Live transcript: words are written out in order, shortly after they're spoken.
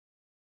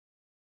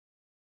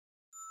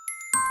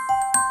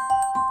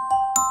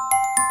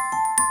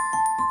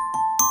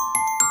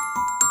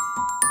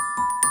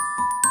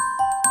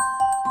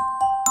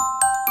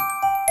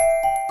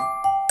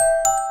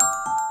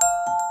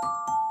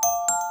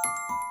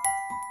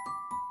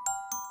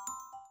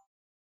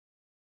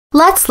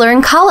Let's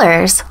learn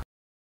colors.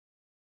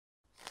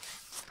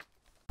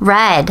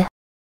 Red,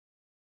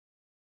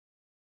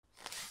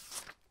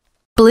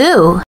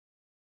 blue,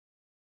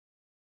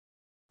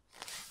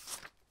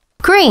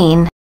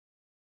 green,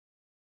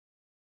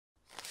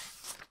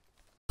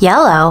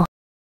 yellow,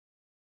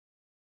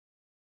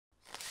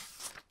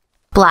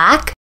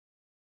 black,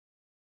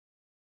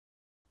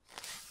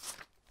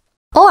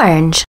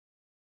 orange,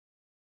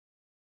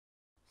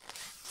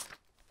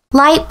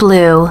 light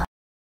blue,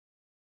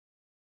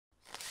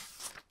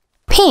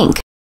 pink,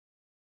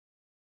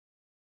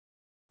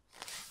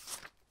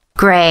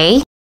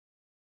 gray,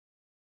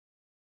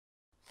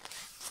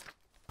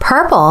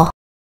 purple,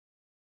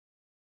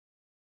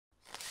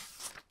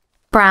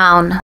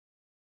 brown,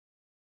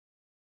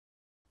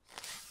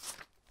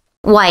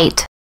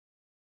 white,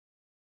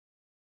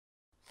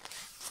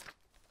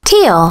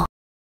 teal,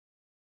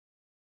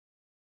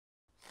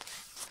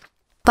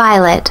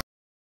 violet,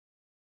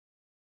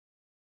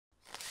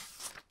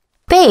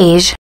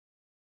 beige,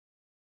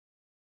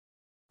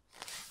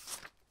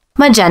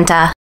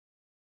 magenta.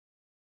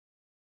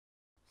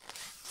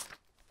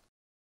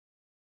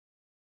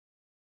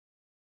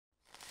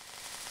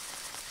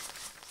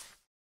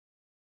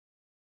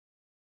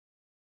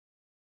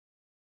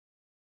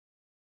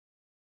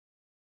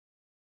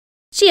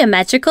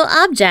 Geometrical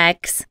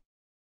objects.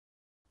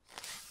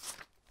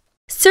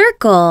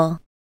 Circle,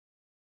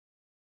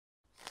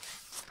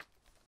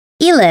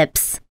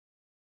 ellipse,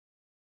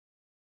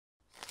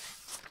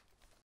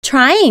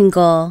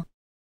 triangle,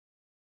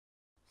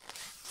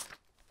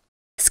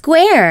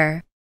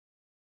 square,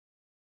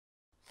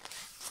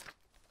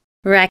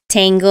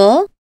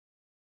 rectangle,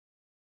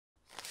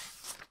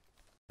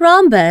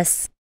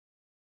 rhombus,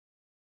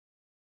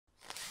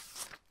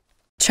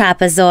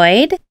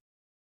 trapezoid,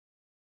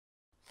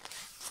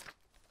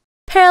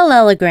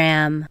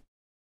 parallelogram,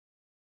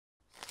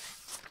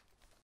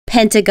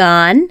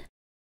 pentagon,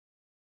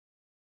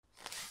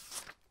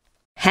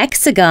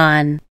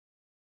 hexagon,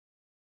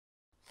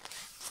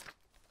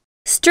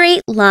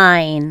 straight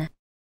line,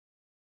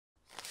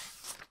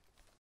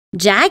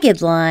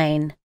 jagged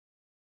line,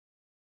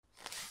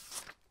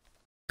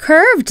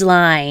 curved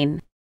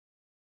line,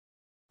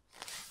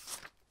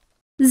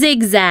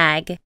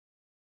 zigzag,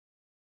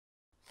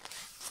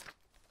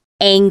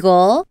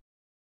 angle,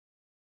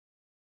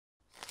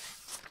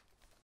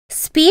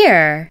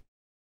 spear,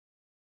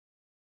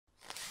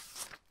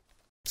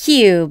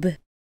 cube,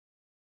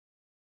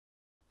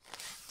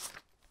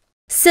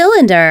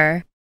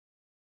 cylinder,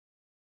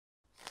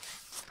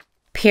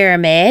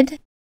 pyramid,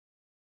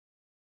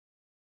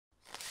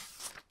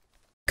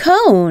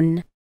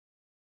 cone,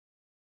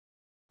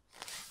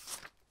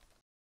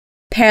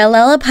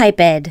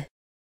 parallelepiped.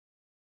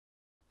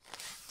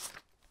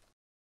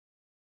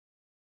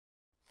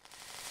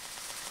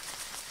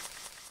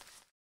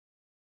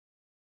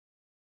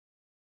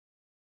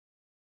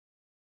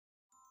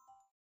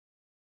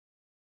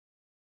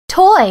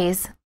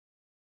 Toys.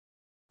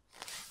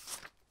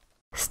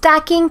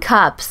 Stacking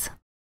cups.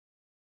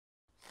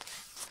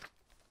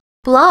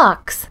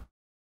 Blocks.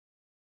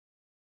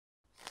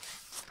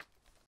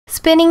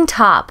 Spinning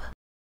top.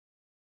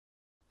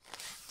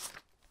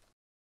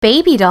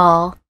 Baby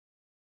doll.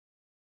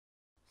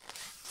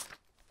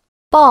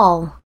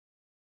 Ball.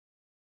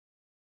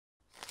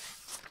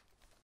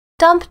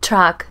 Dump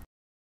truck.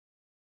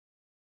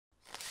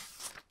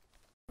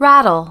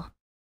 Rattle.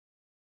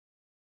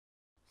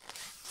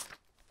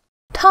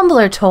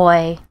 Tumbler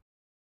toy.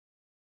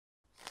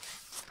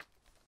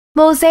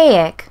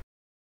 Mosaic.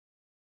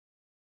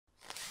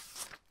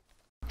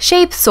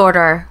 Shape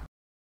sorter.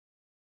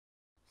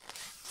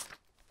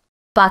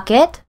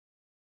 Bucket.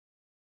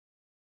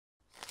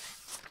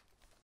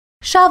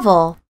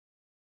 Shovel.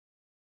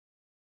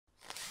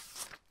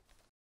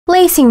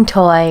 Lacing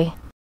toy.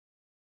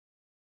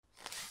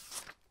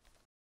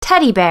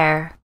 Teddy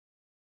bear.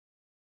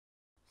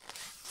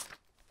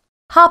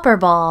 Hopper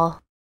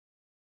ball.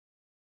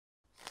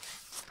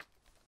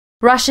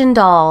 Russian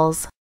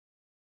dolls.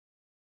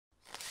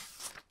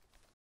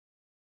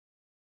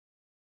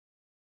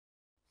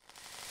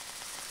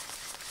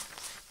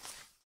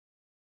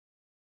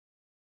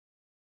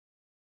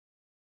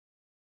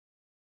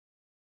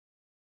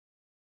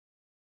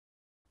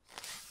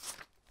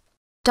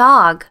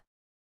 Dog.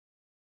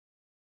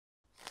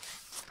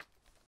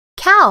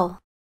 Cow.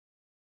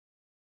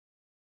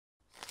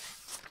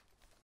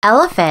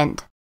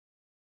 Elephant.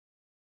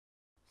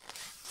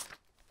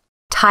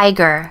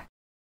 Tiger.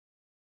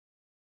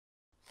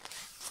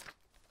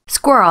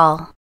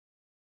 Squirrel.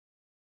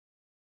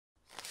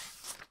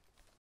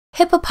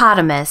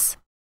 Hippopotamus.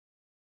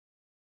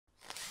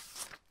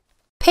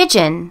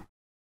 Pigeon.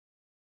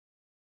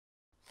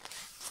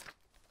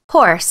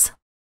 Horse.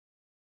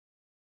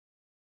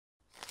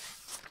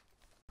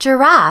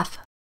 Giraffe.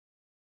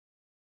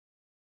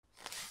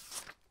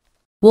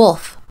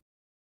 Wolf.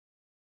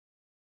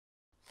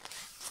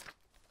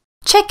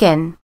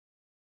 Chicken.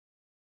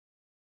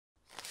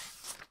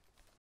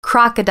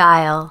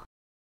 Crocodile.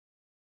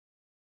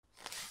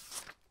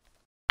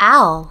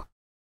 Owl.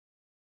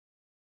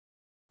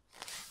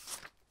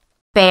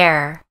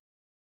 bear,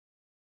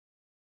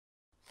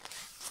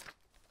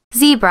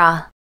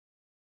 zebra,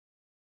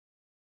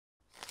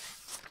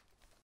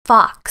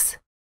 fox,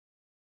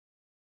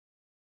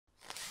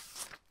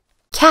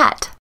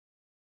 cat,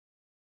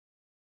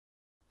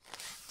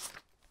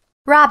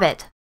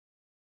 rabbit,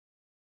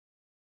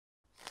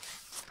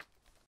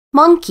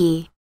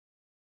 monkey,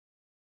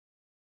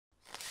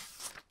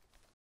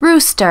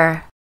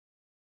 rooster,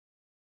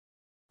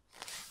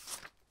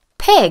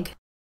 pig,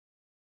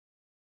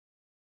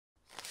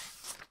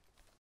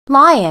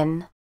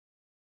 lion,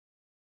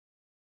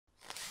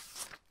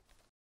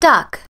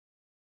 duck,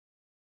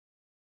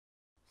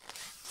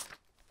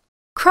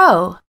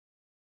 crow,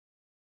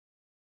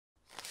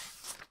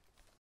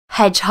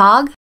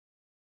 hedgehog,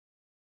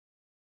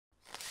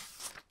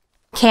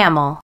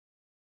 camel.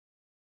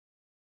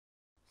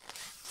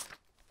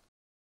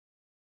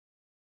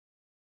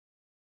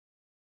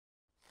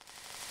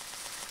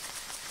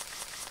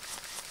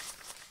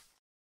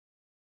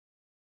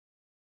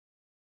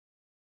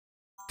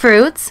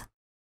 Fruits,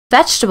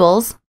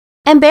 vegetables,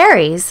 and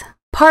berries.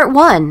 Part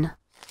 1.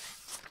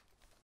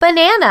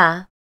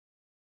 Banana,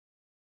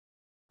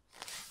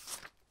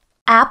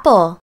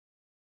 apple,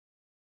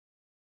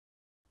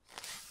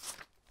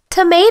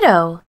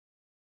 tomato,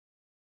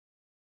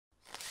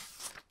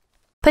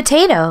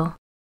 potato,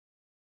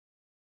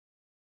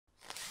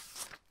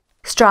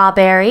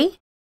 strawberry,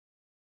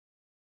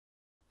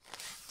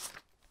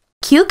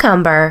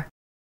 cucumber,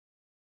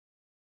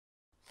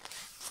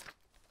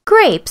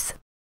 grapes,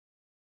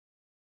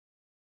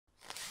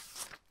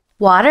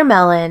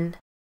 watermelon,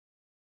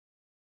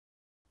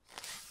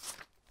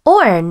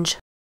 orange,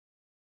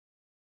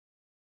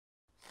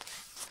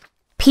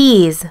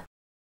 peas,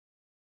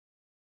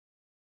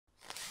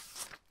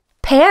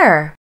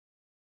 pear,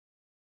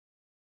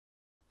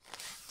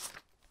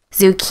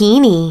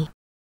 zucchini,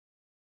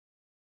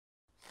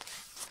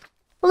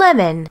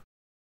 lemon,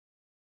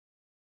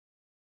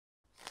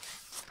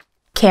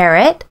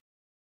 carrot,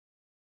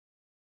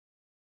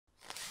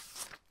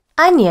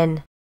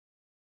 onion,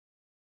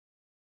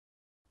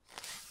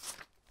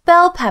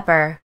 bell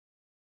pepper,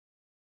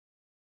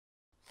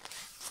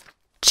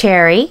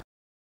 cherry,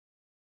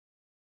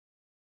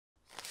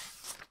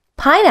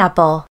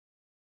 pineapple,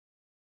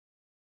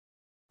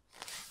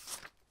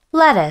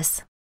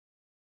 lettuce,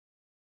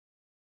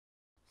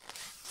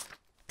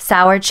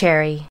 sour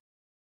cherry.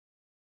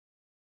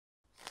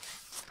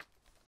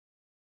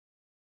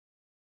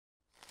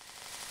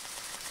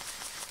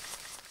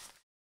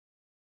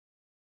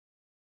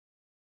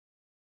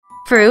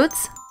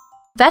 Fruits,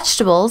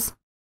 vegetables,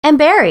 and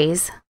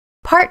berries.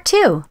 Part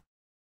 2.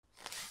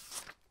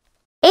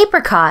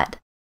 Apricot,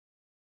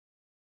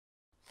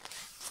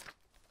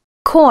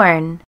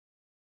 corn,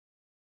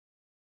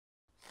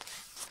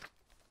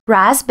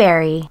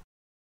 raspberry,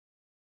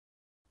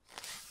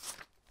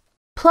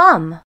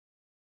 plum,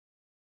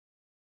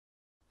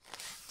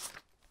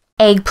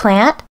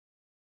 eggplant,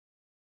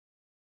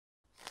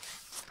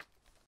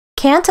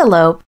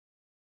 cantaloupe,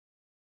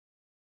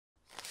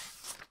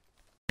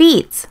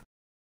 beets,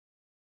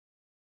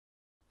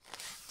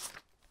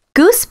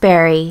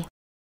 gooseberry,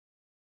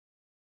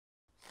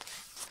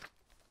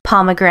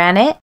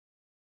 pomegranate,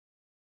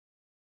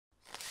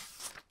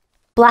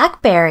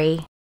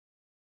 blackberry,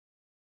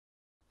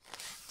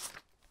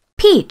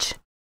 peach,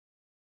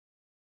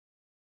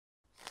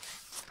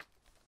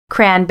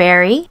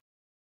 cranberry,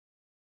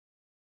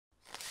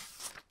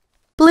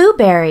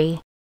 blueberry,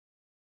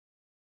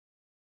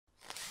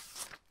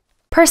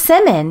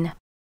 persimmon,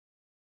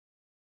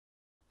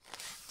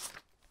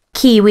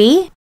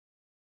 kiwi,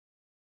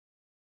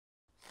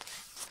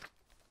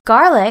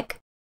 garlic,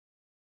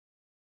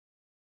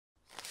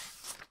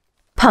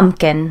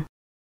 pumpkin.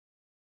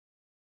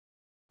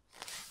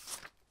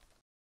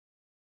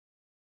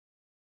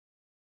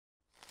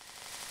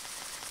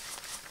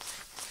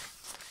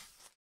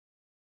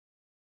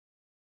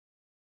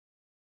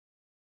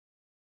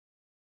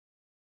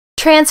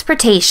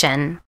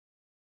 Transportation.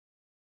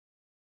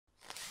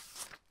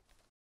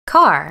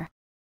 Car,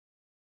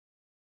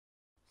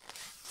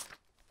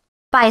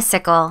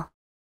 bicycle,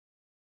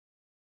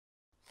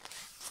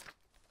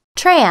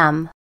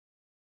 tram,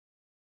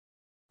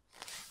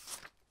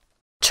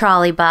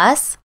 trolley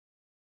bus,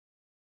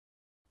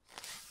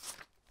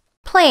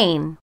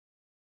 plane,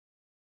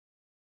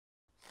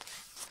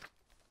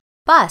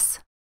 bus,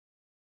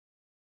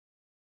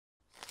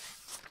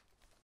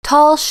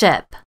 tall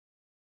ship,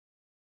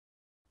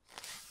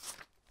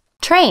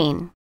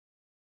 train,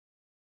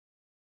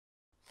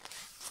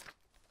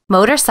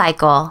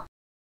 motorcycle,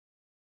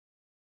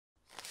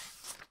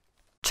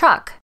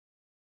 truck,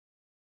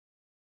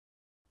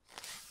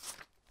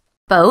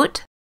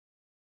 boat,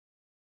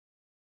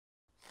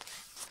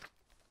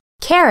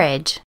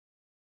 carriage,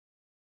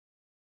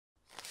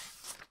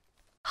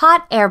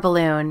 hot air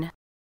balloon,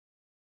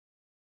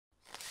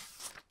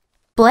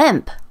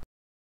 blimp,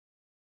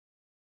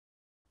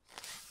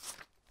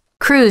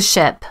 cruise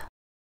ship,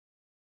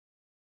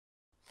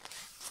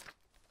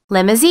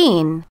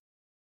 limousine,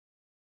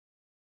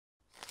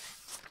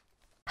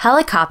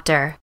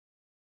 helicopter,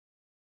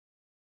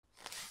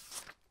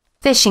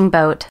 Fishing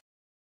boat.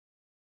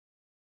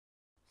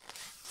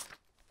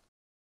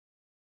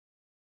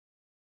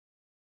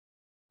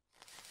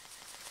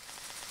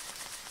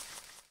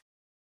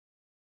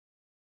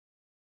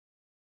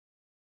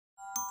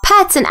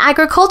 Pets and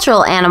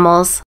agricultural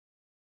animals.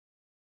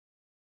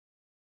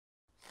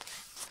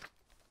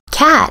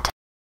 Cat.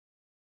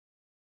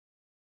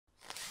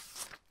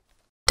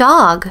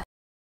 Dog.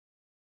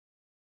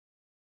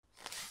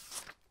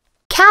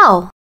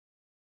 Cow.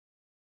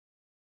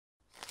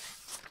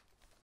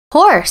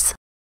 Horse.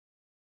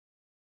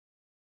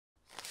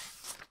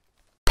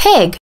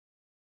 Pig.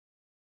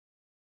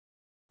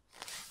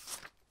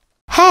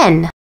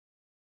 Hen.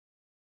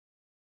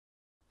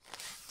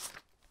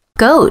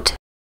 Goat.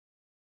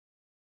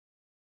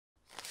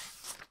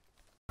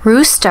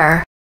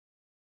 Rooster.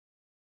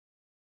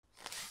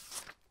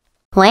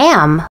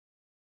 Lamb.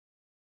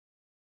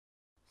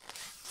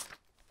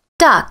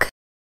 Duck.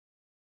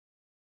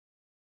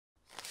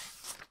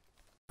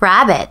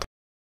 Rabbit.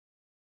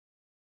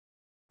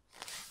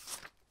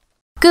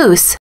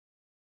 Goose.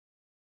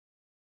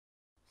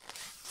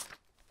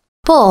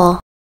 Bull.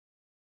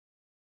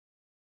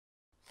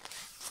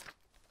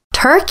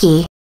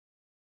 Turkey.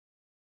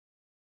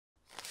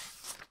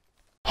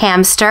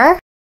 Hamster.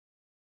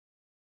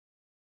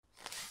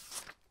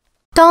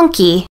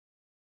 Donkey.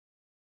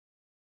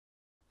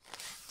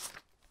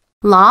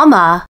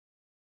 Llama.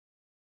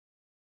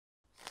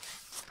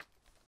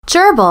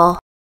 Gerbil.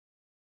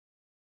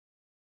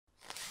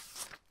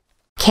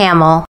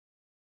 Camel.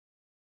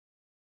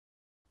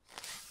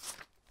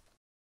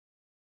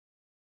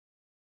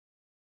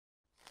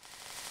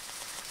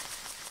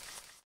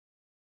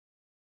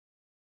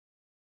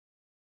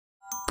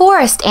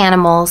 Forest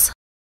animals.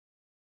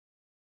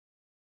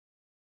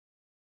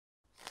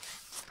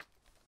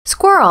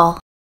 Squirrel.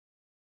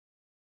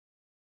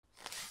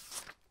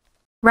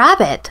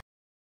 Rabbit.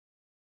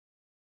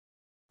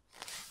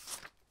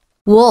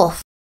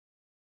 Wolf.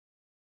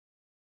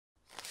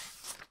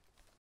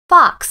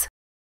 Fox.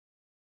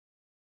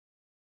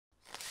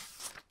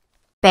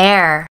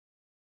 Bear.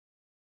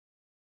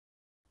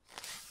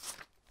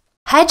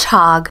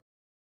 Hedgehog.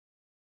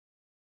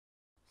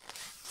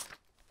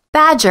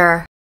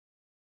 Badger.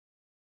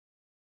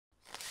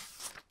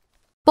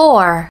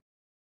 Boar.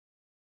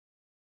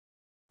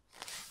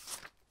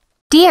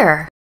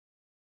 Deer.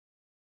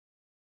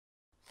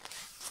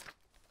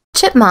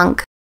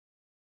 Chipmunk.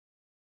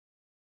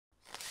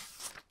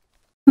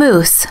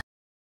 Moose.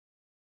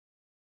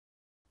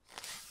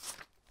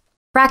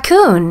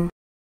 Raccoon.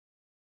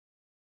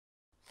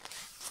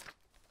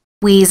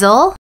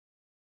 Weasel.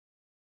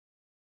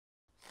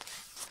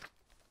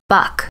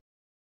 Buck.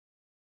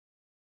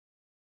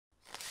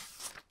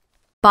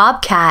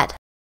 Bobcat.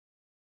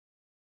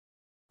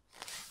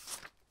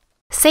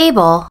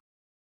 Sable.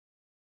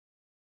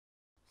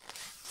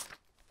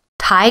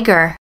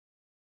 Tiger.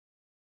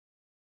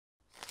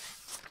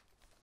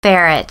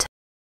 Ferret.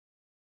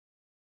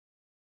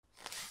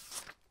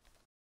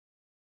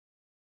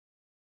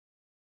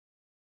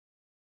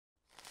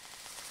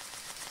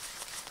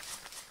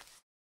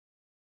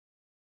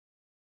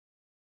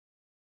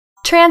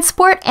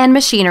 Transport and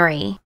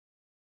machinery.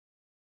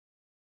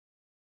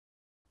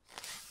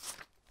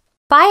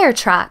 Fire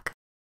truck.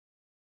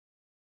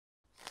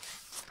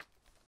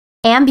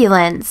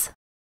 Ambulance.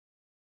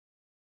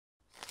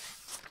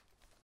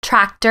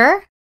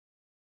 Tractor.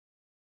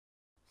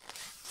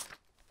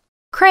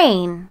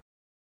 Crane.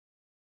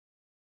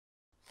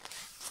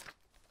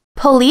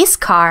 Police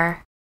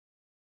car.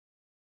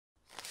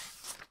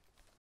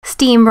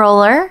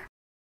 Steamroller.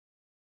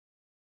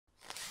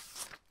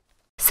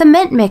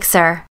 Cement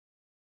mixer.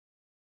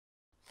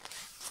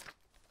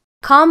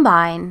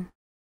 Combine.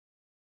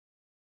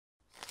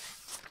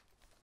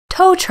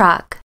 Tow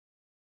truck.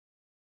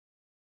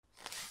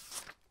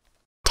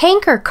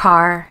 Tanker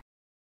car.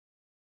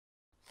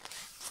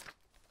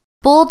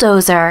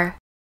 Bulldozer.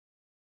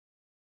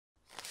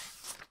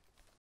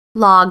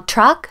 Log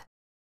truck.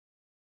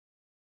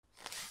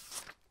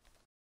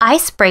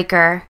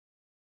 Icebreaker.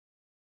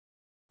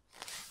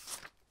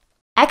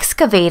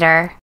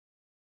 Excavator.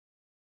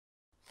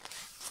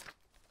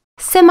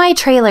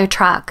 Semi-trailer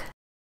truck.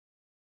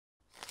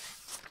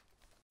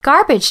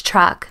 Garbage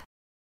truck.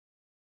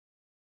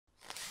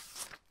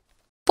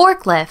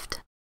 Forklift.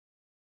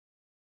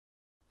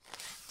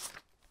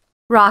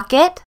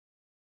 Rocket.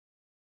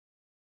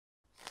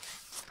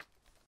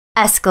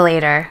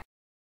 Escalator.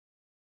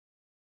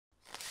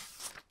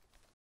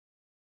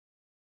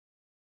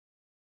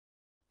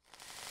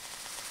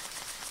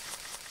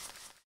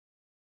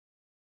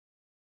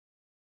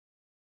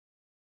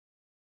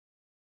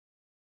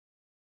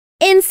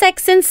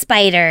 Insects and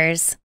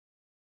spiders.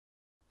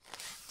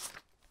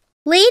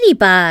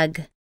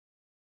 Ladybug.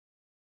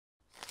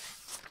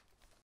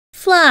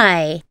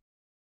 Fly.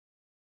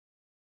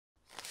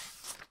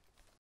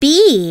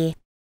 Bee.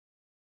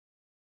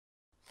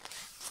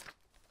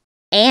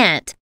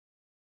 Ant.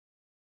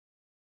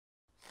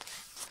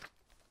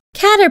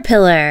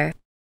 Caterpillar.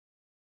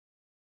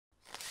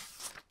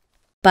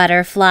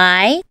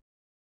 Butterfly.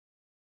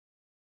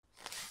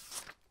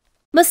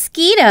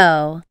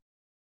 mosquito,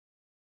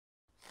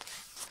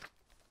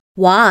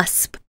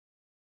 wasp,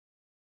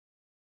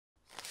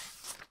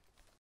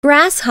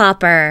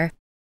 grasshopper,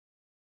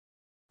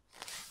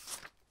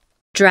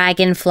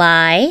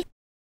 dragonfly,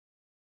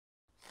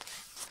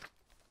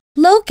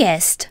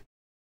 locust,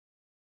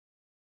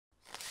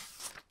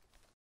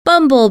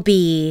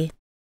 bumblebee,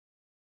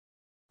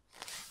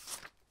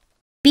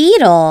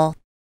 beetle,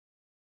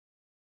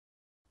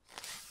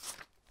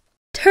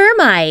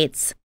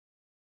 termites,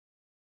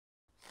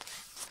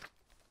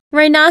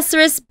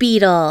 rhinoceros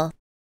beetle,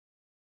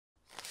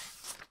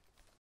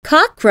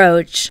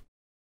 cockroach,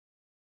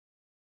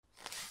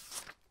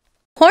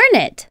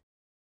 hornet,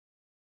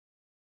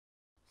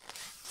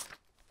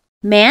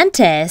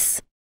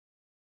 mantis,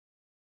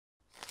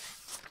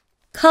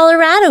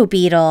 Colorado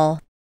beetle,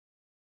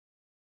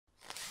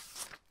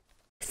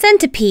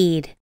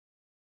 centipede,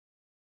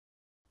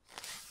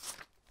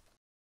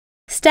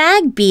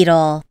 stag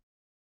beetle,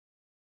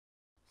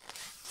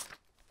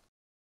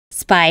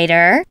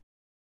 spider,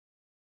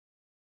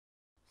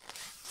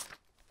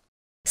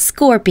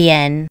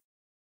 scorpion.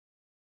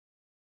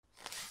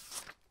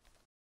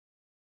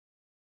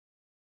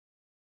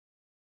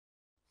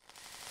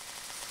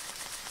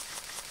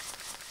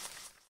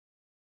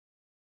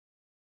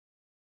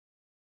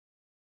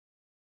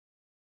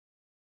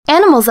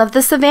 Animals of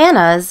the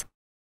savannas.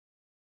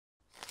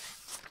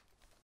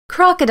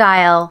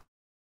 Crocodile,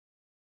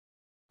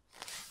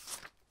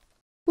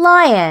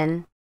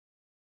 lion,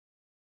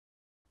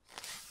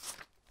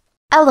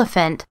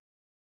 elephant,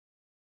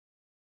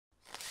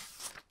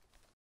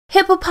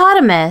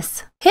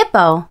 hippopotamus,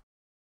 hippo,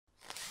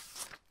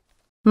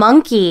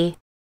 monkey,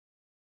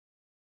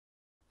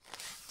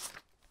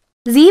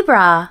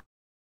 zebra,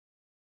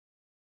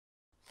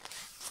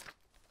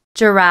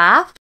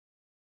 giraffe,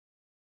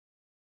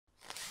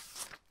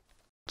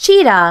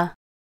 cheetah,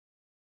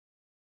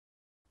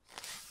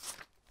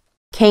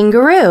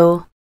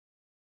 kangaroo,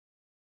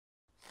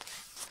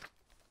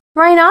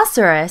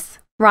 rhinoceros,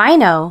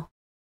 rhino,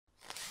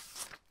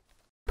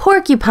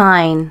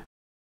 porcupine,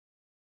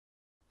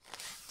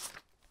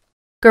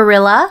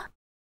 gorilla,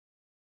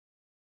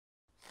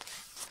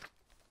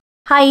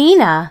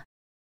 hyena,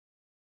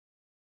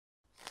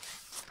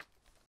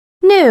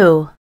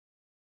 gnu,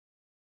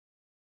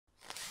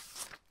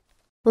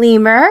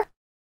 lemur,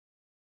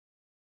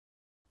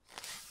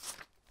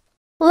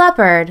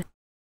 leopard,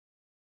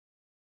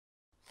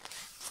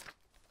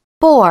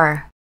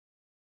 boar,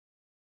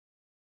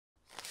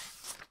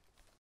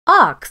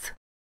 ox,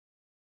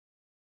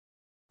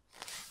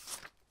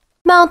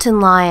 mountain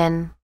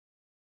lion,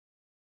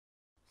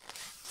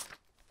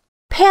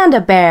 panda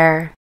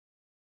bear,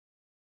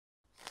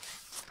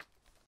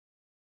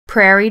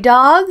 prairie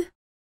dog,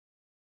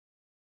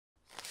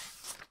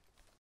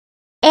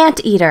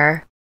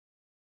 anteater,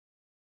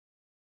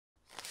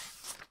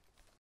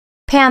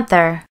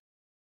 panther.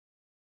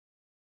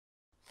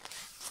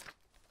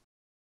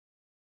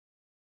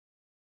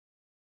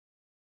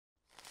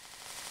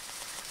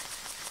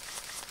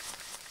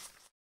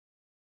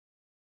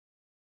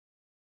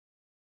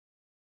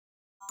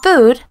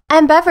 Food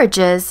and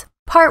Beverages,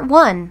 Part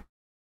 1.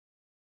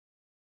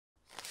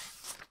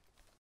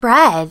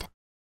 Bread,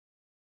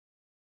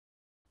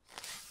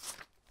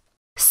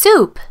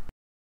 soup,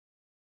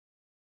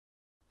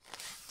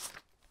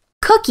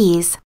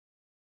 cookies,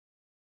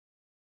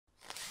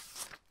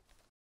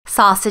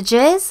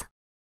 sausages,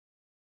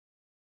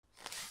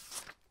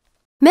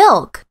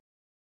 milk,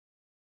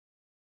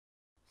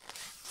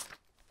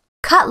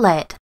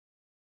 cutlet,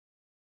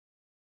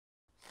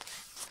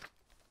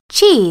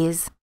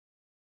 cheese,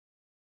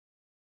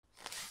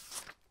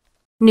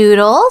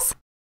 noodles,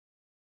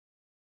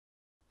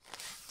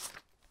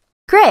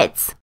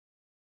 grits,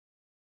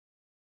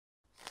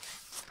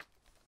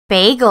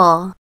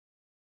 bagel,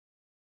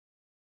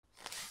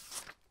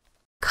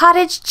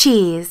 cottage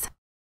cheese,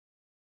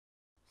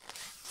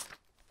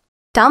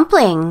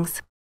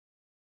 dumplings,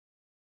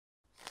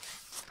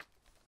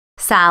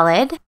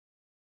 salad,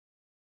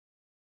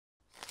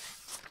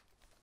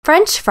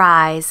 French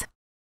fries,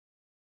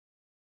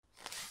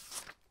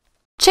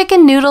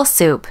 chicken noodle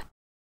soup,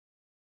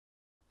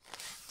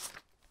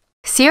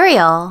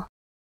 cereal,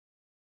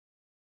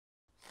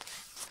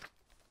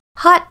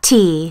 hot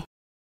tea,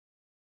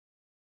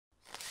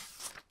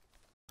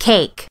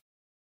 cake.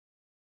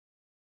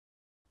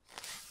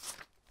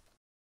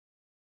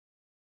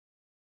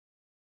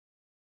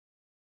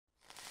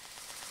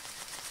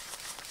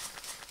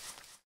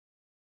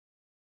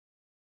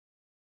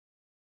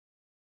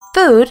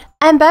 Food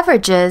and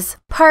Beverages,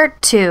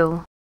 Part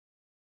 2.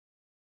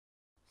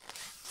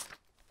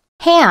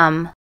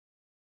 Ham,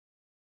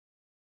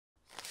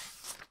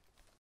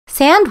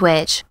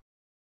 sandwich,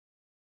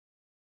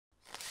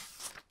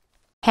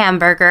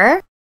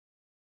 hamburger,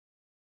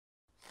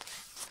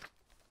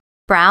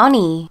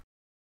 brownie,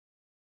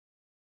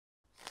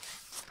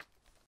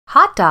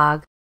 hot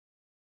dog,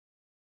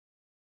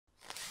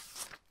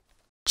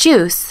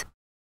 juice,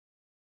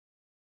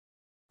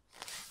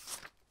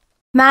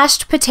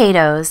 mashed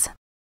potatoes,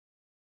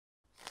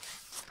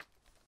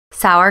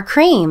 sour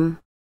cream,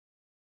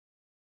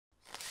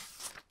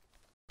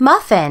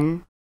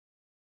 muffin,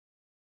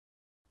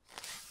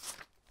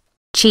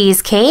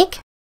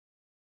 cheesecake,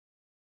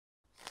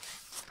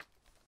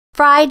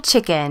 fried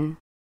chicken,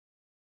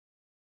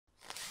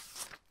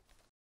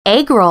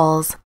 egg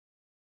rolls,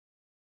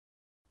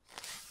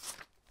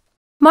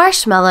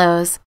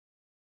 marshmallows,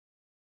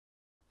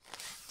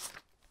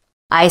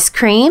 ice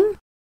cream,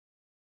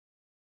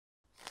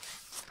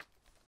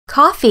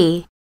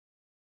 coffee,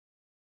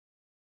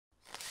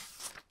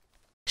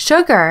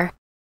 sugar,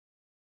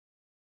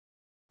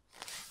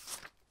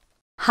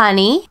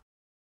 honey,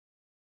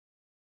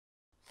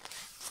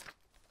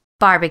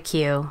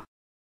 barbecue.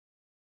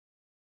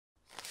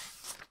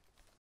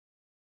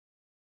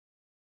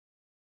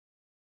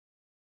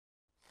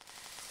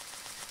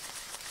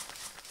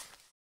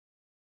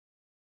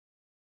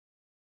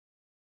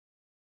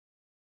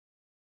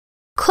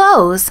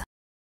 Clothes,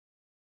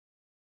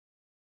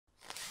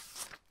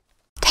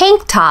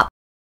 tank top,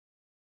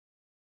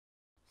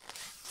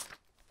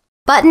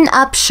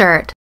 button-up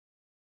shirt,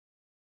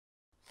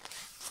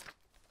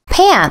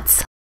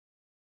 pants,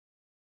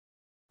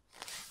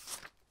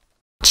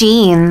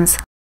 jeans,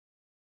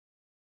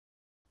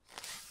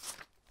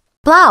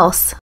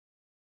 blouse,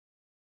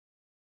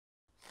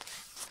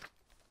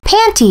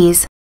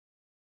 panties,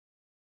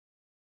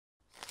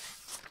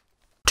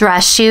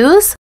 dress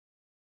shoes,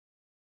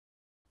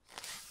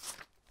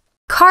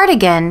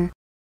 cardigan,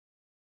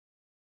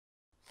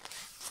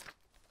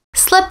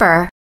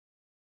 slipper,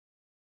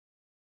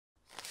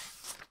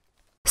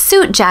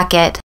 suit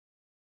jacket,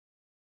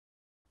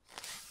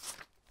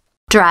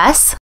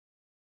 dress,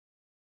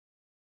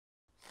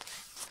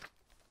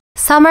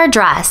 summer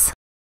dress,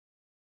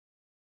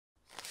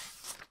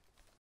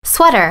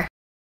 sweater,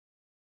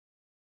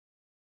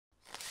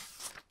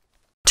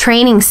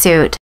 training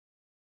suit,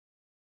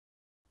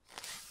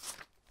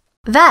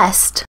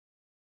 vest,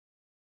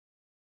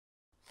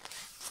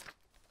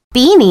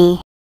 beanie,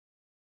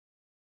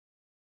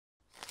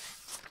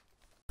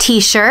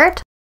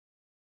 t-shirt,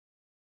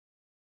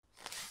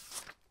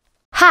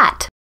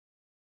 hat,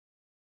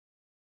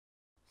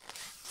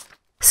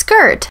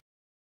 skirt,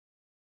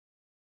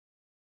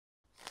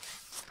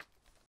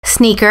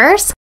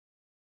 sneakers,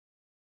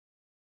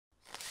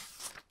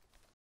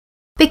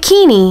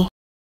 bikini,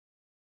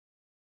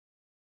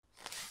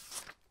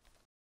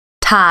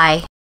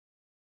 tie.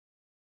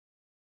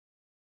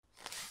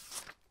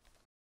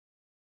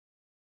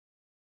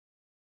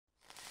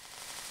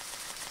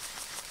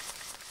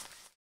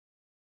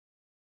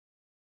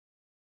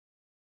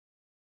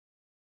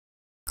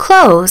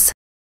 Clothes,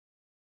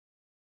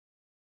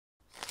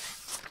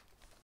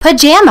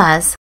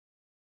 pajamas,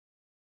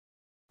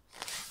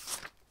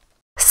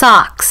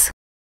 socks,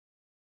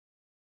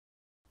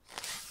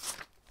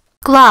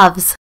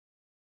 gloves,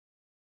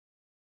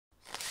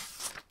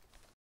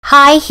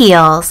 high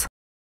heels,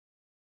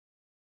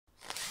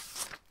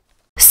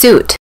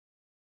 suit,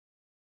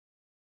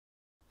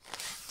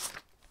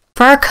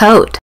 fur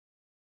coat,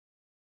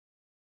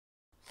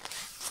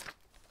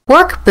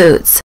 work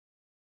boots,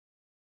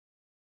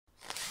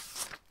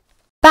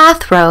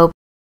 bathrobe,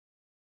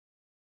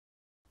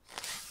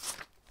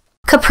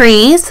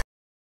 capris,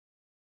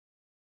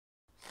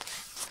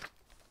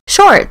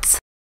 shorts,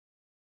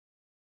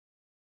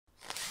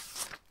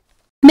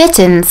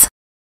 mittens,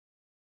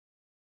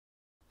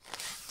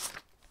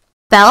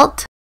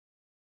 belt,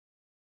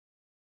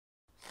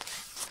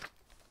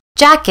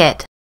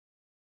 jacket,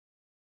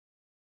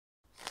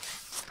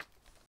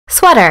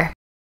 sweater,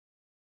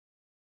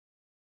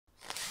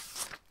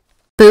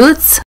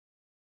 boots,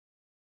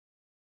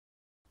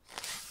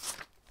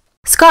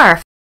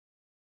 scarf,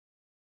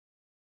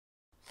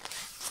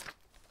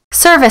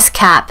 service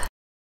cap,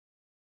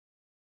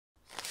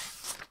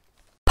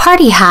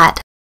 party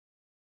hat,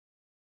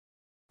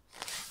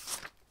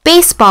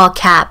 baseball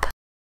cap,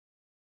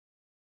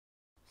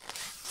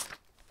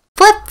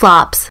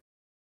 flip-flops,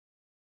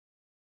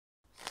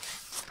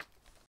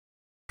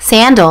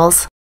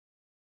 sandals,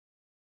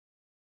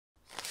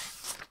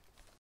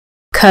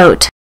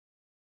 coat.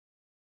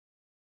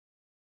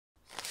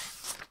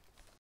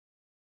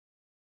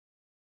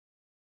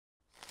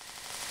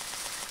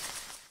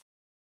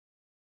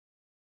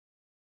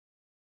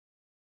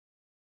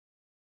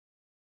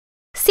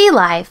 Sea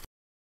life,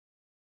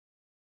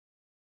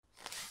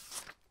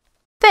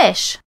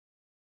 fish,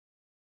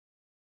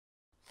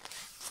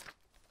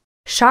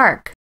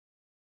 shark,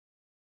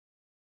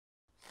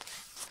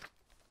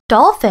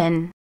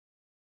 dolphin,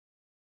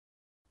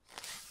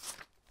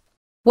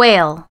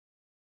 whale,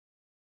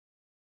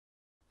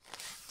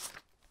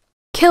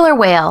 killer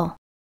whale,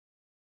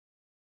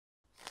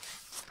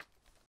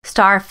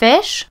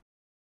 starfish,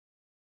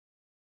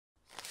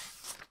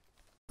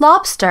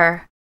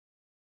 lobster,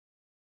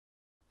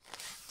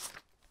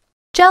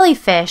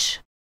 jellyfish,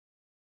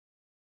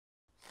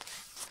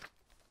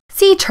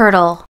 sea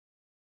turtle,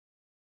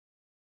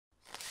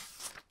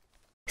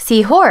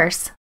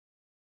 seahorse,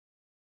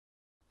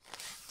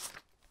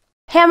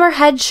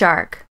 hammerhead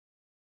shark,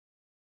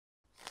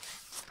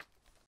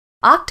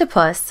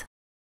 octopus,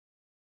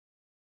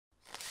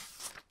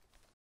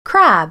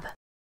 crab,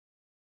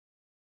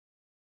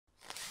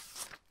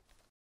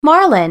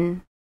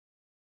 Marlin,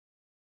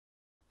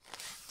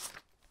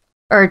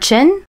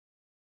 urchin,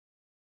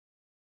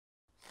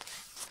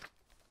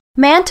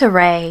 manta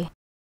ray,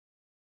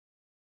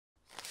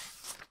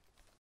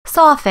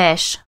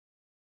 sawfish,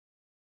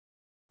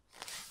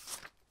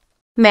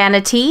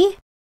 manatee,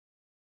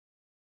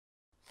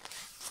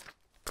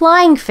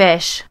 flying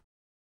fish,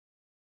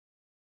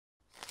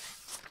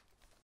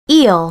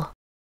 eel,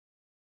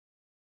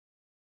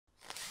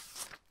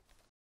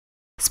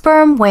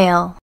 sperm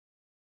whale,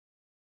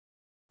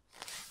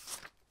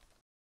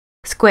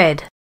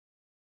 squid.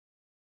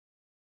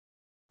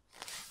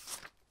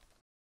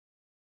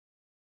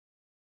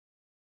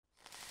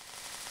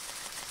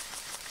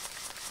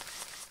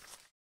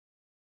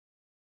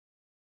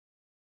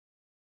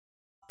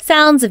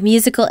 Sounds of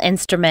musical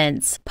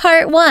instruments.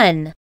 Part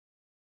 1.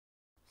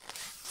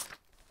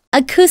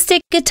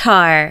 Acoustic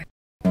guitar.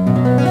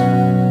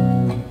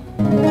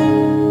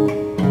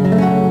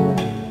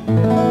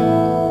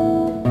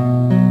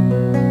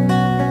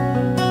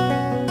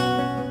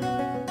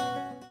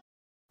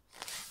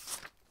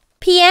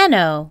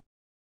 Piano.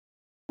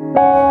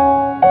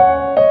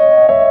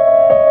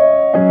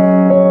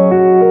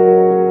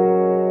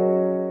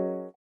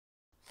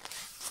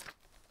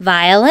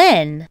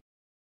 Violin.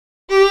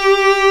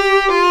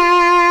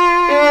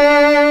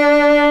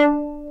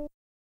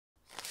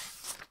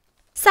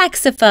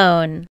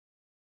 Saxophone.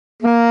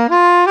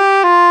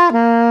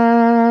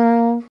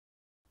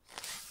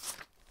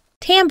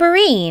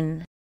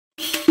 Tambourine.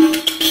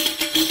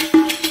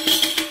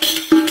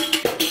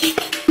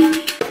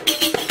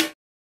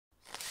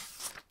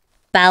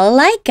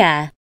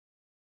 Balalaika.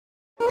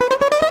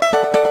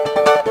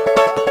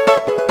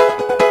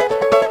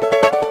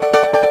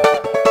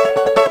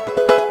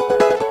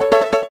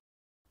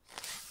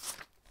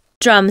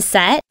 Drum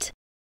set.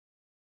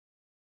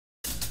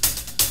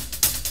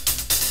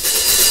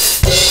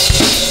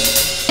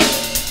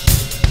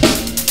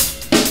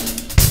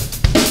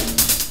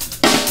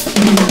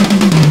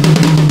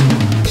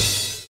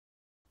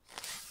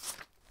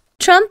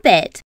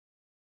 Trumpet.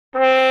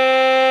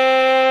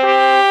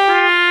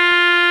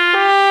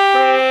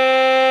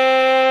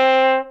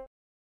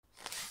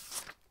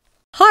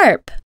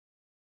 Harp.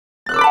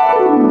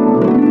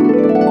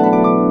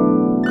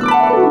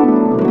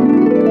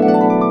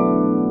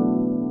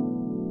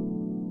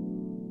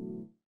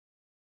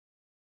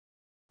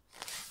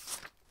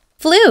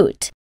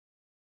 Flute.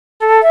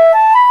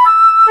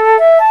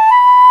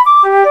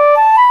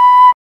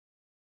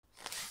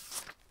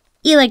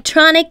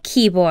 Electronic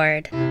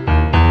keyboard.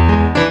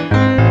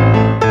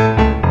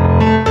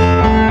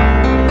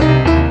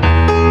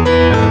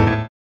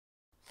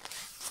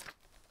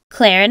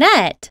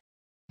 Clarinet.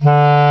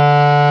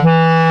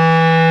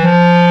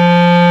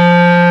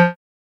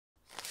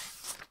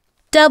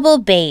 Double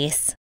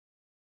bass.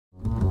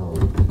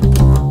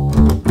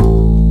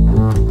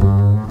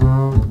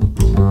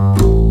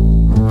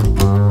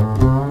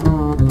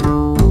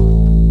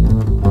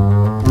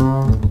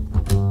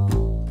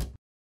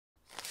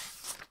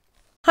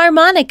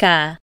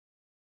 Harmonica.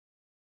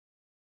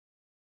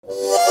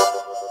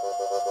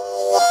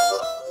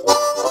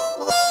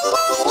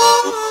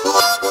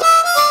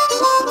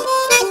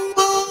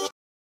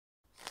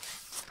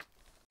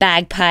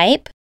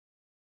 Bagpipe.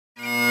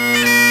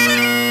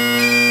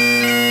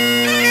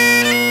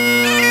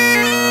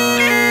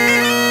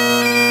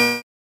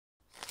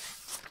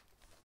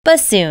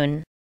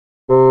 Bassoon.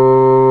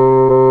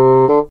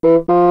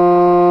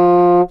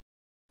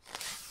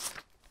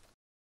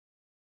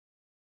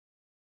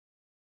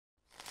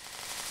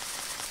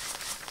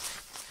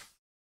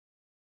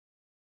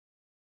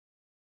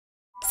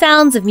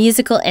 Sounds of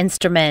musical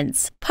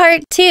instruments.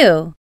 Part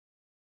 2.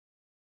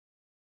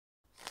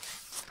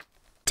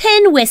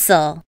 Tin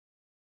whistle.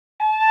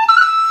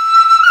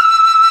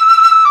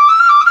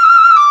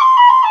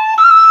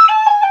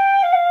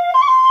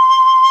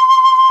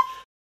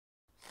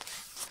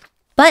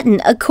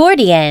 Button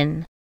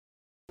accordion.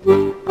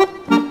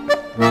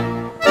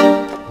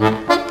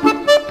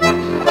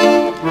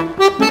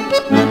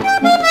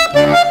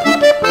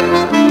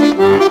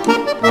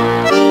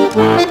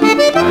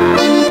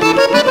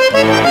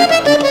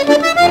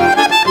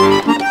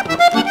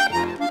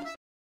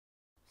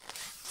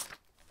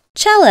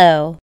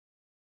 Cello.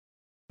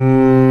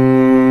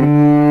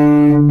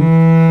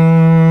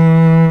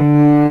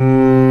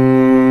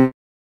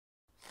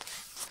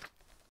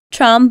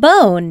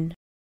 Trombone.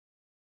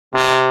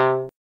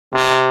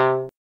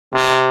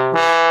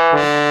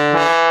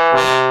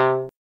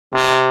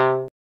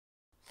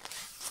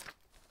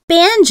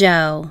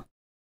 Banjo.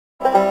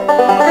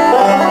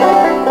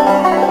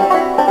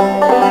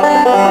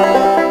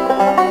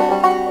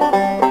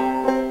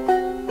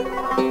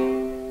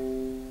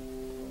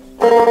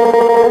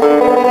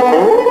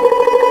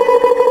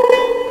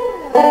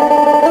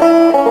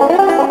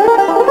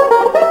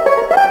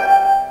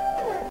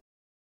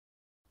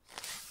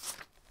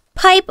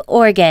 Pipe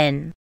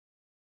organ.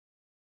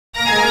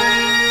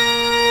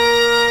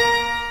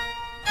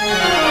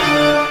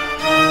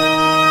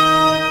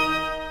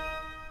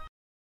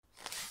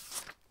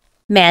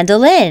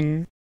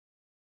 Mandolin.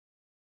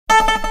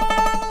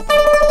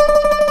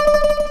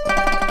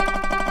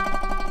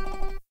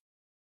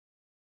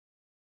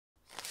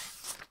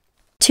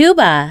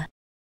 Tuba.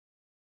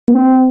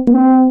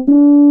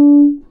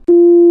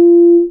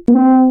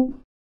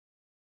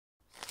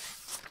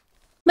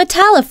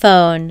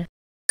 Metallophone.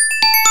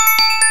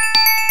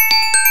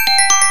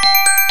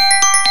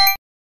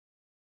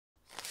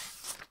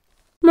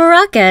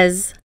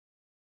 Maracas.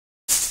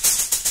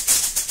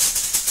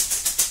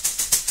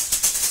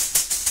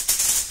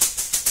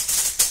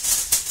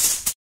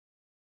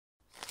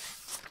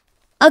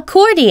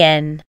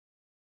 Accordion.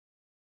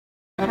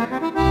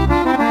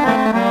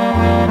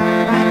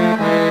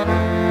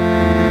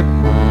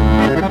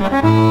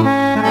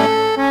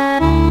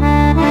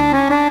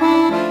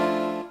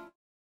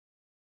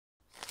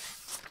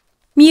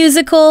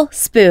 Musical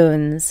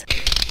spoons.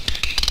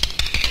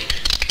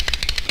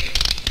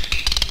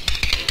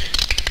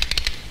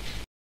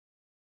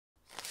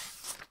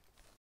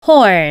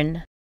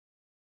 Horn.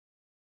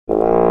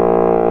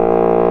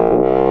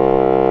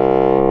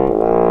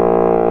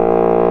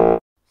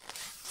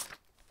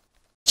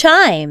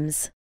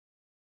 Chimes.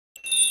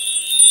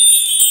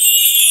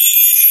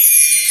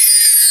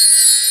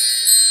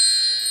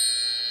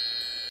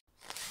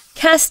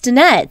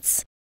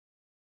 Castanets.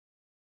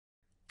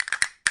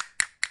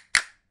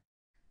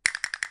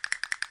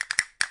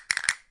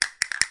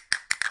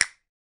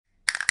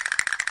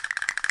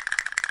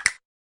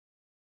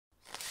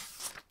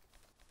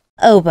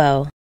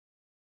 Oboe.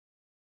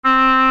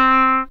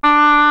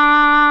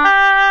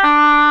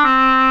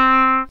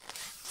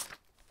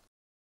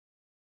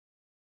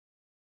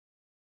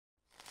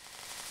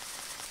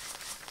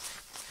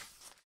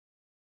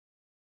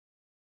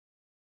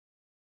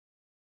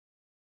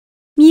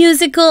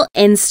 Musical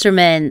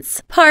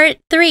instruments, Part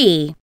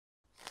 3.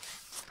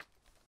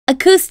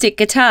 Acoustic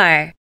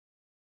guitar.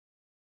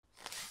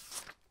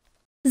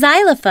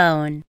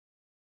 Xylophone.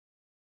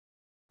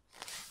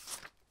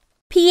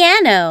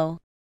 Piano.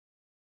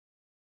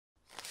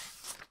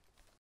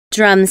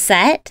 Drum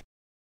set.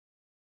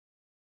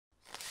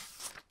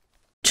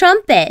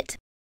 Trumpet.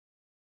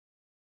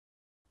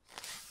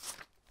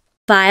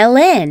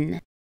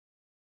 Violin.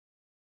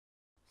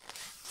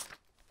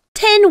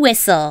 Tin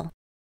whistle.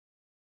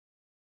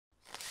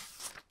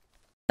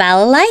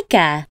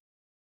 Balalaika.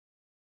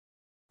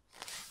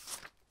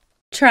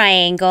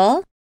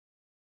 Triangle.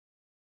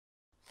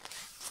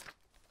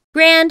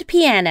 Grand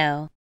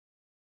piano.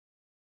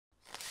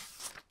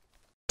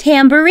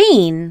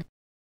 Tambourine.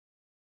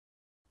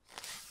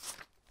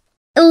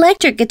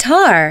 Electric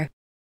guitar.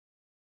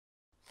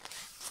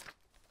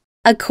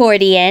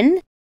 Accordion.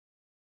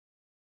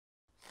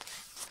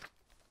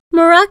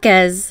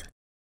 Maracas.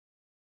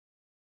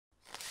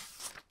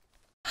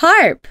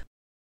 Harp.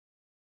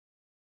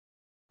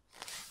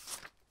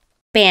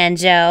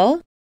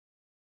 Banjo.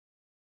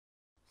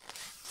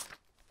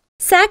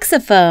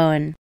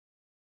 Saxophone.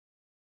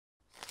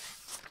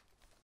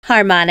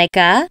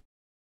 Harmonica.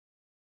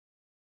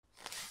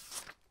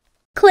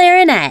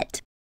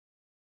 Clarinet.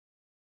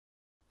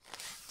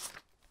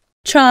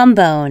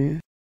 Trombone.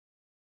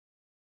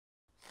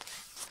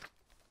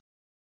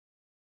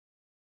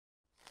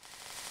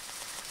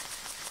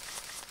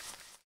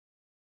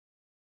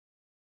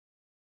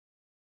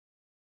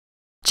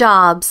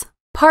 Jobs,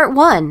 Part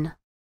 1.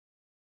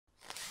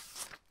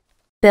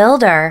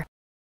 Builder.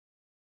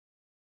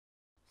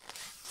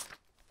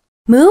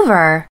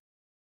 Mover.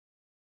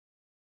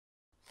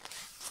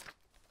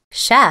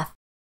 Chef.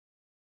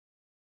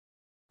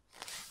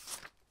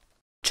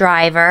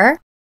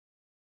 Driver.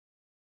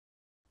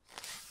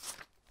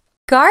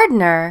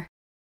 Gardener.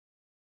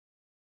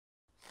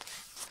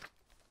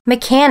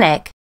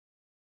 Mechanic.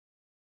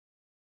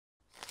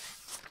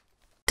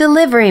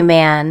 Delivery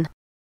man.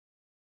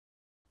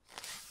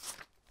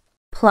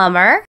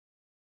 Plumber.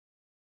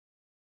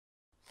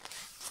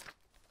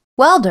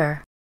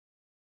 Welder.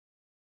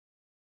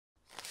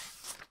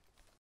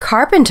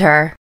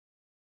 Carpenter.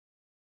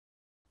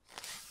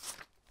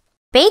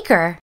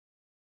 Baker.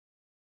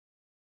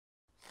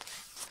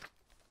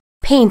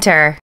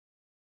 Painter.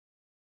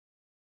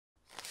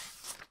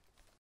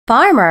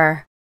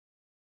 Farmer.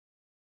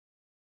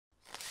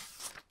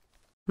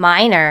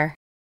 Miner.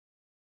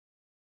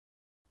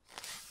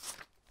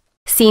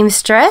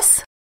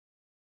 Seamstress.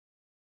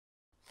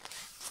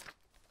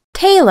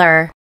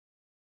 Tailor.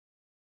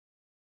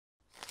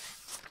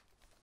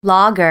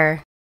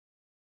 Logger.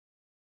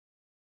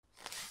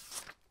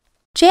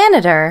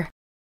 Janitor.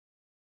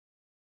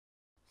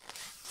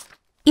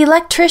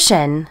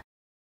 Electrician.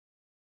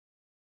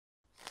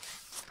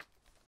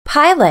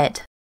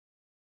 Pilot.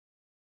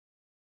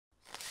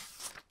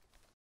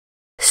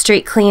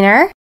 Street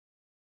cleaner.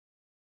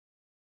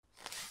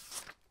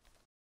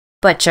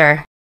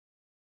 Butcher.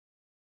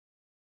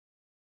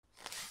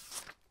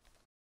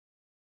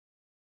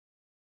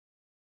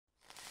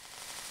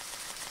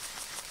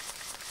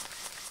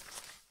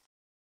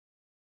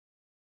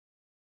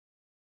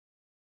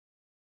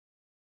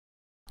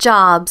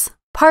 Jobs,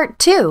 Part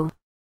 2.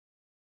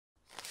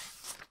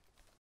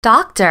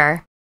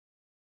 Doctor.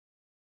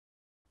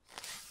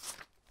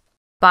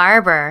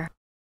 Barber.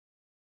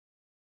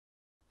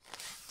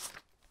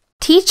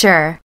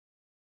 Teacher.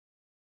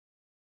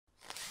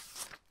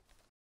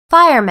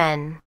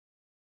 Fireman.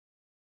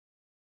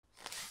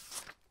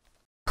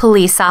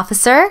 Police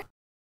officer.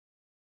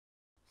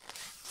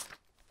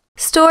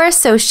 Store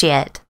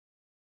associate.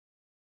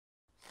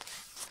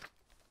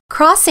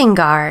 Crossing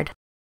guard.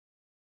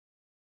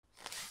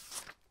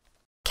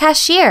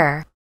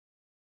 Cashier.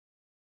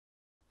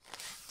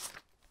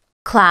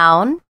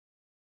 Clown.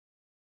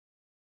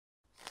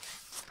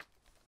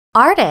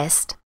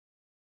 Artist.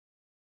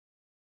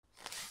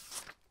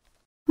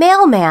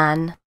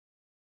 Mailman.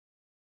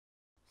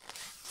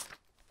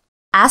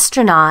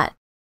 Astronaut.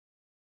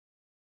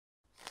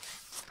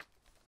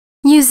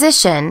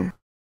 Musician.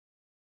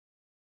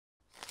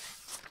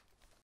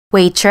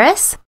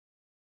 Waitress.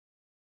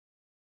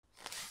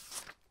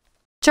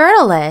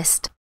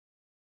 Journalist.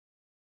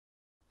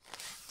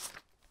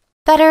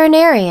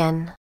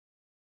 Veterinarian.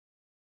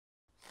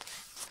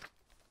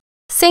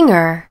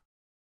 Singer.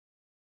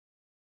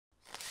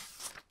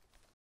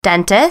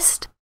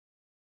 Dentist.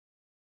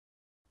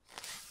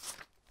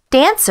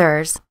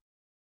 Dancers.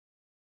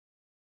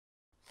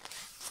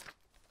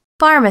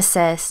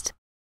 Pharmacist.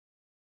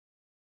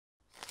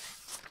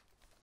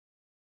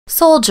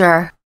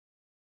 Soldier.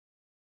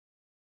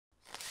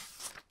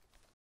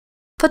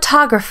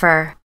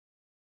 Photographer.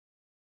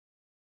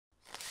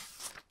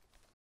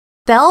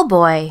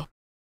 Bellboy.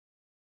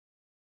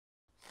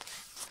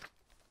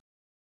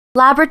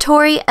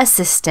 Laboratory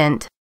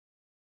assistant.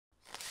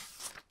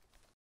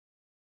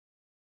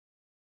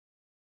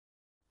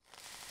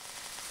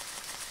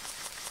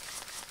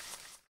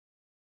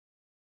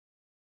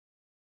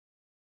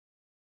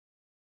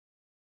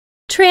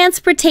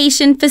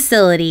 Transportation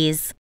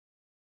facilities.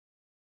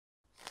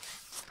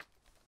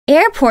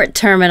 Airport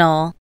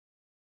terminal.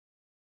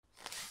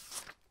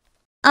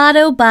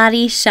 Auto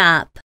body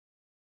shop.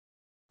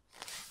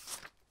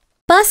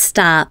 Bus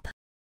stop.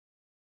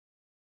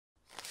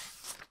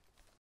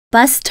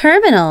 Bus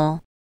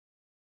terminal.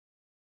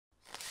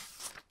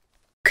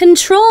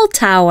 Control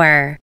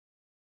tower.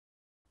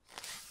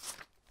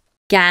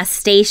 Gas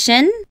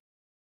station.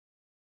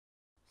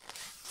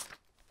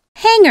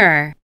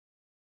 Hangar.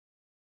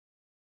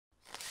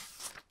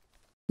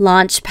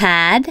 Launch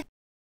pad.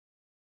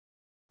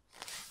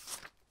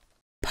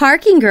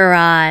 Parking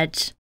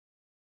garage.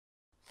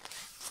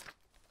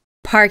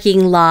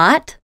 Parking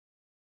lot.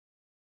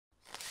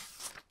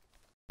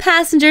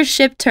 Passenger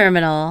ship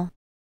terminal.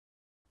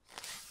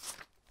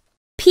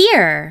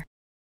 Pier.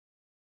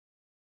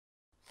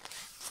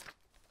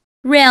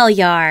 Rail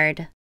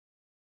yard.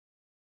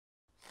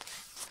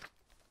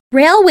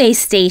 Railway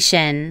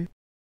station.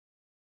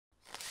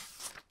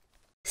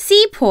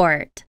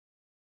 Seaport.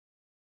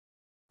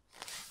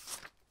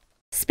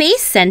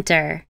 Space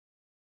Center.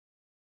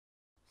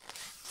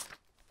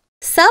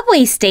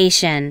 Subway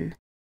station.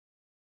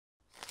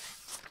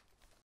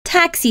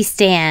 Taxi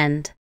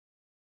stand.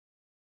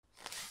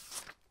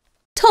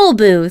 Toll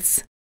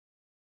booths.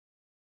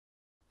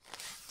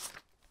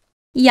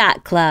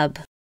 Yacht club.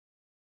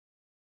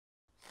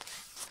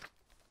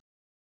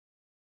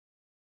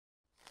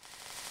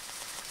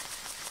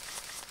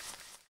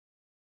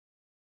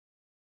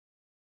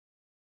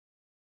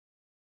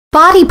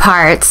 Body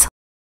parts.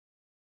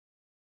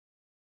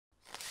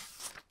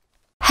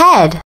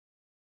 Head.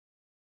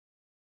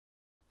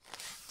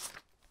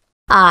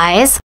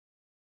 Eyes.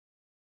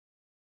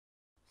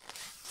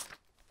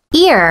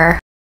 Ear.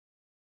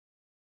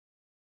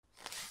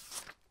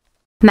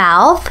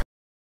 Mouth.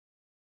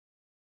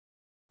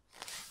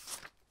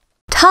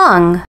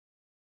 Tongue.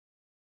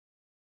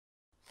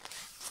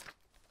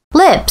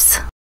 Lips.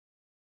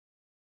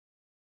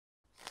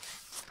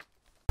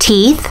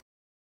 Teeth.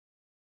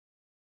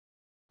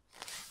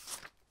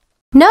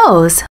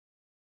 Nose.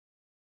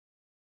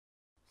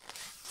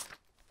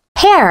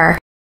 Hair.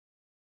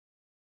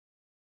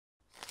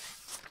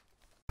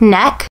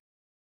 Neck.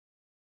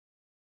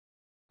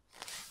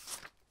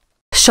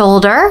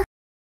 Shoulder.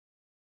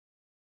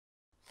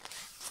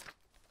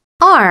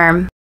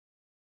 Arm.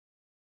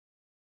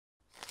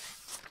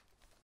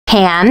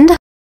 Hand.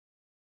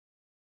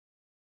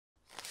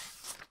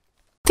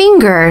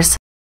 Fingers.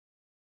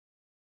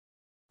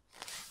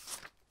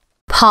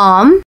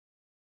 Palm.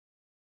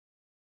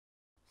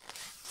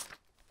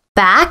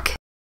 Back.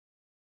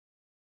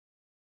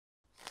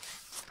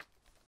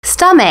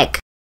 Stomach.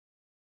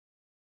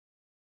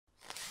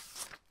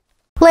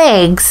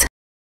 Legs.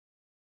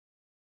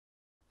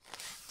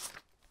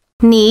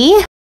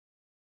 Knee.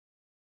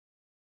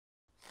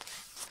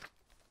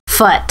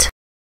 Foot.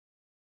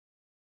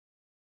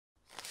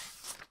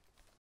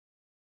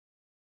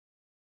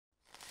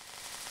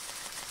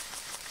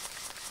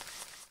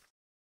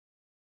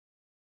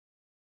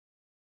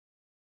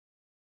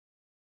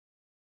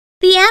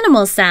 The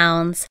animal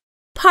sounds.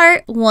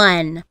 Part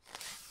 1.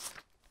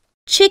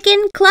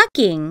 Chicken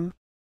clucking.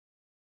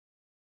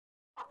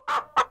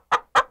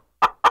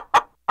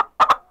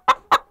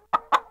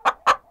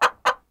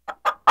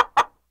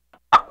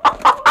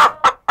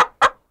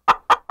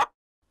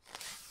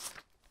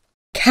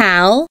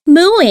 Cow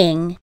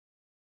mooing.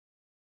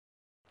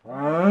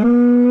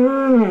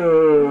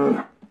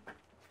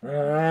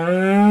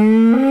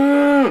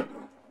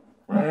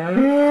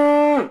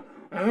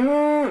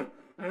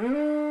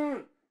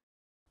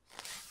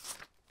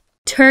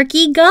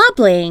 Turkey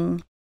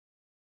gobbling.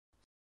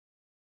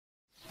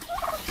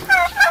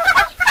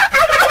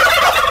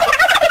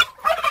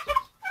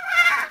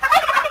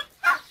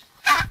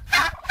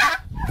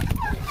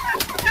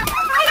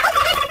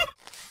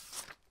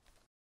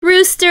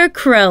 Rooster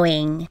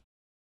crowing.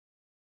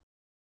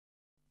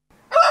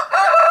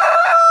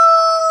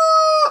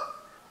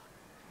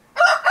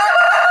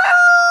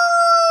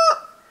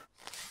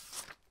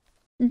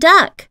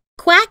 Duck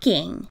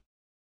quacking.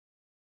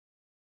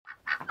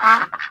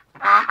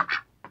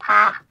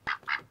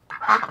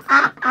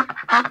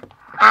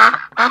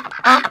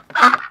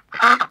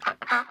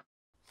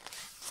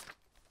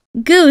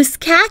 Goose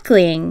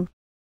cackling.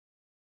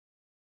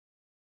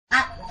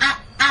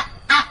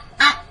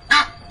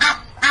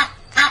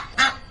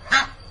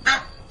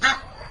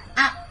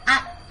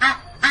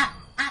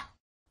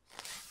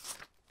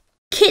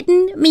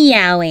 Kitten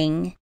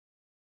meowing.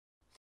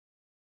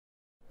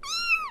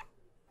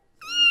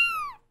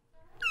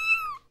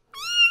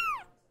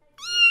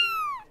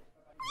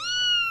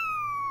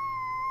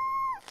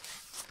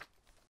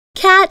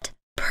 Cat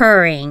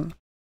purring.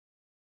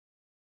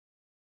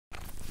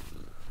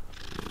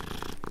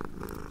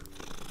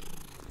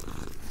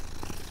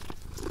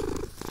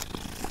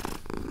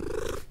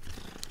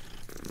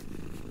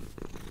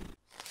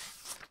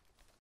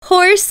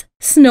 Horse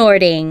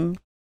snorting.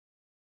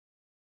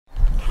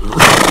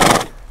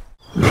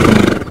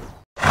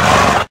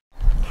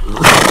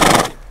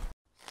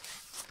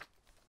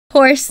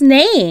 Horse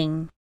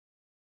neighing.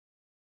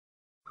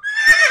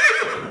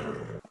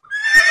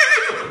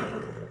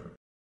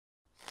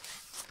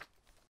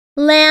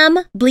 Lamb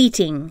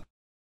bleating.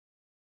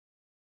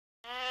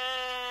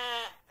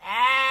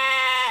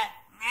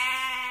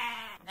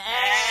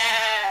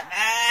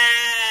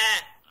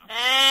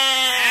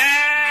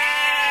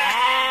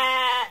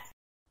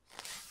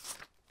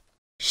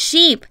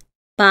 Sheep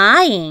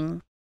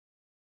baaing.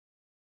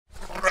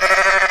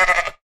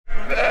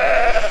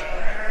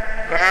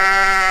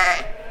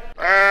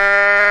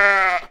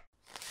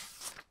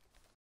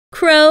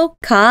 Crow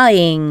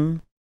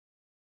cawing.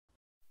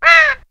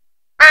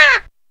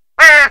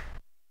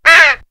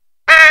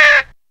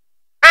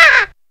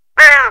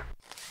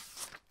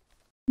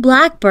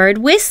 Blackbird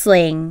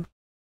whistling.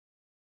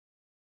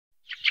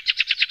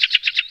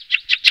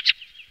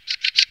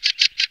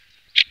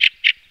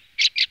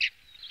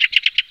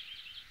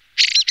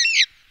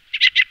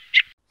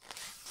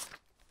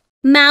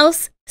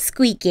 Mouse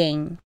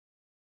squeaking.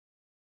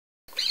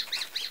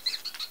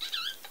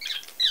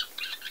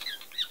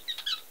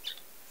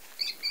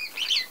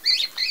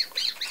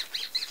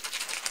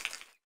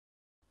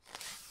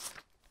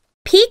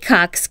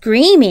 Peacock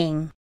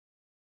screaming.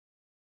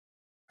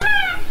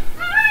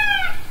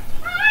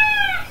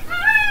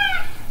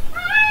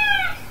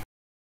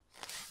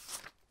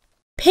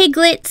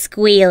 Piglet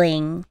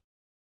squealing.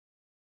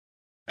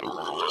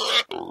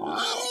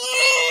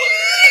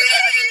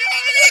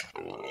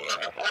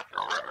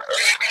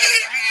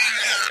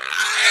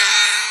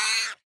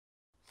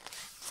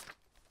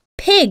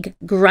 Pig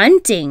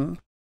grunting.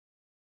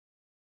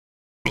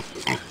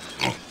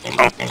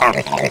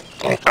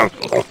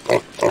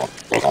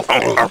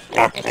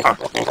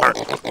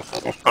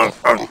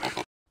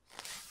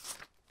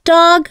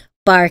 Dog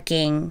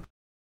barking.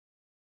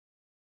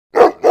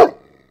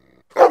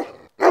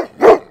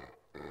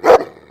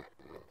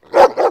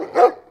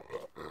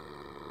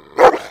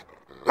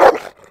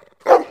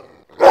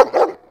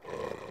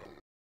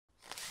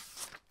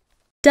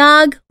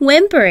 Dog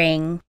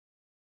whimpering.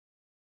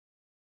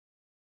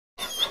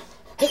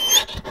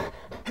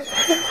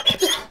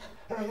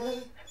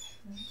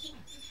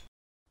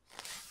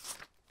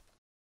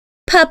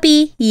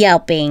 Puppy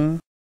yelping.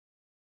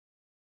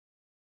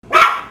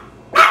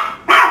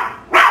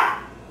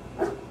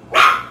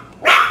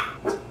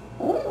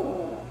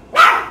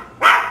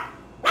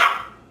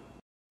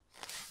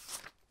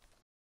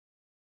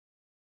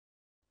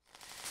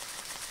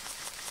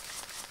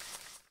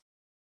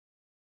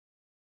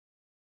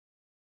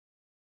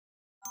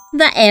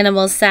 The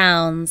Animal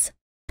Sounds,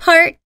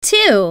 Part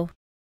 2.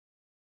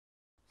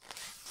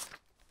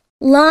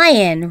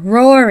 Lion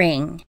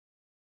roaring.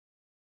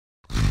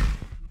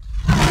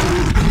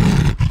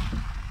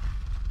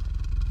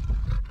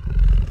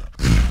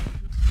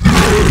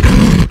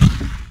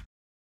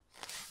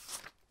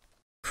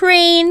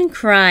 Crane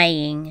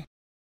crying.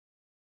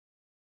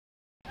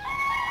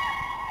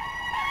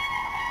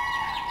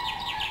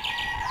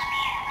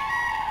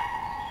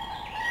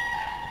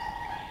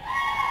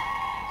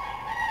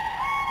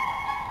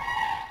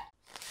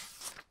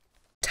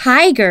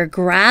 Tiger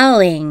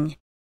growling.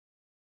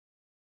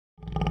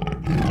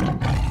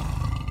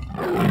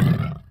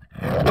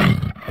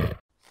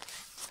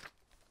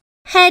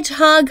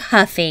 Hedgehog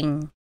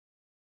huffing.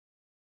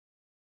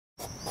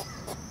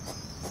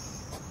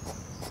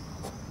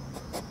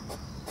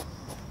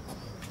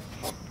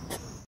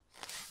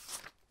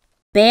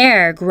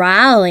 Bear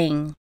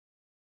growling.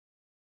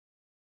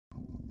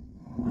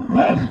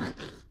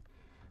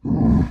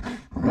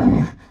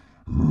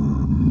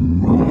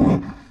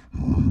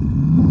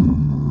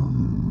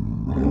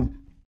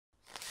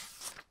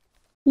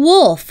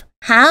 Wolf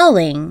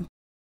howling.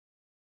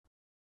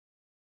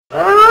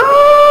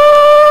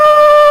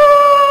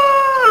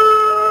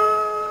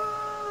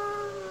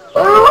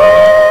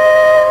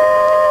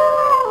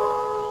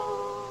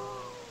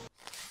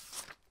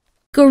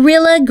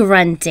 Gorilla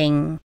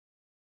grunting.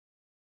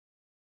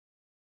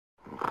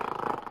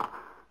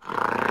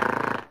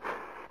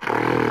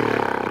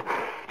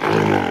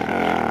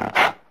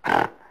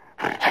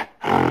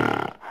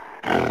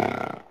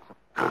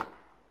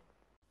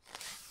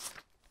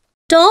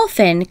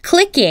 Dolphin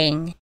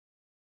clicking.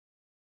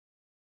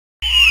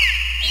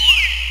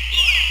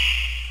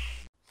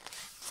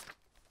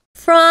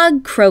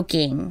 Frog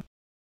croaking.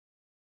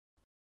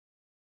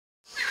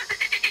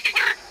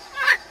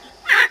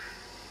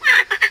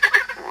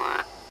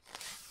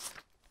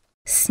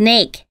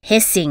 Snake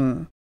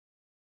hissing.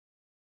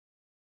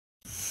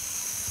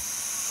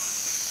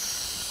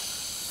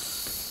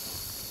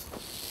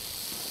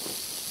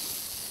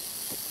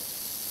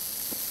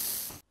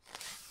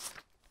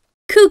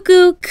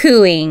 Cuckoo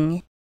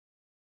cooing.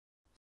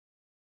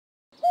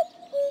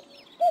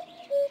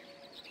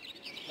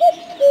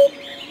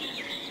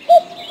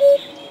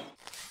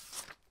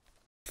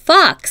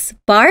 Fox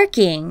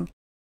barking.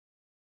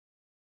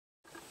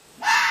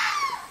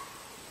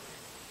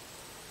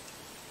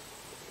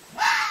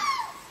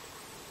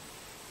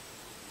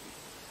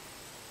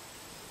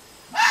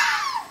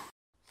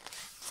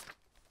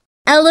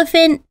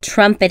 Elephant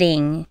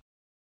trumpeting.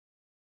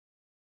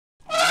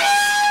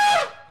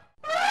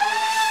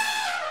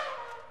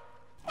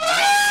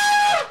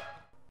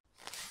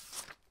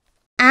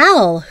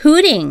 Owl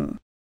hooting.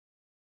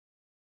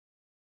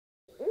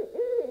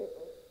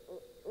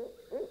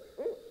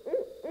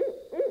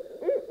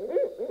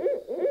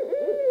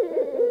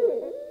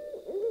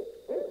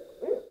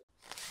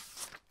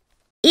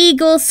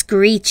 Eagle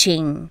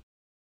screeching.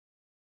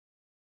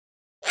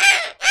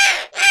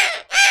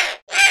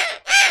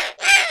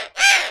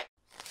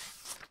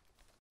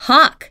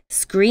 Hawk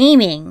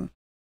screaming.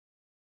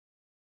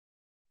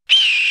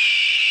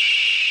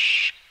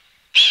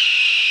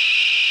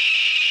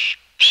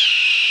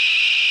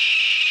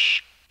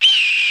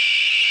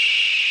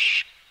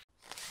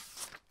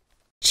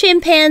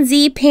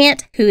 Chimpanzee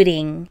pant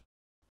hooting.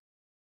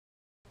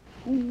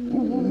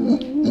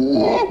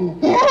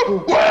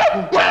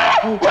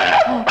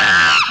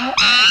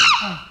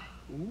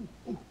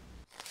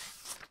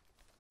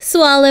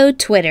 Swallow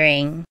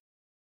twittering.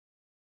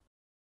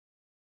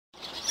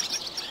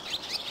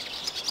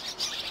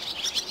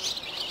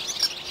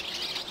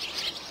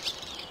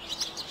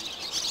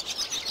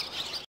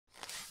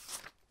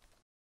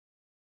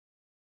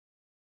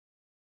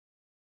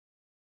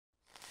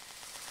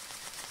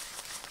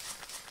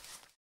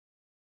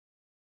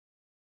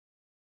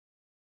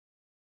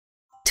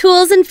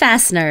 Tools and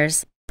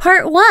Fasteners,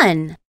 Part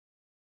 1.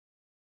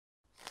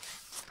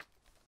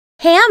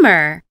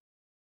 Hammer.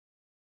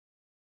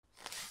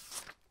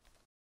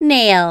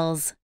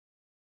 Nails.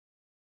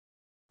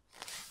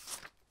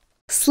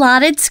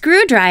 Slotted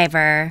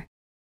screwdriver.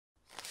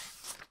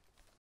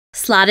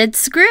 Slotted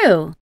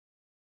screw.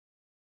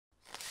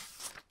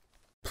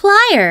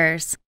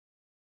 Pliers.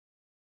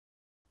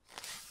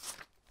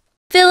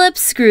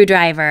 Phillips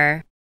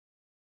screwdriver.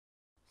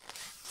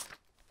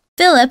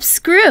 Phillips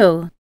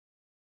screw.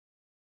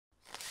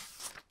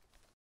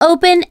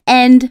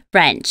 Open-end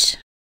wrench.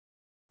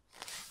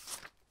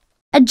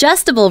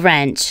 Adjustable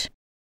wrench.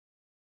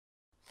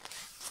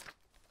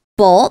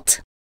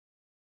 Bolt.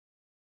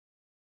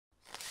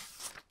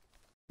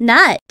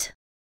 Nut.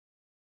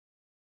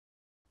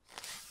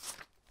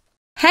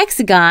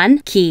 Hexagon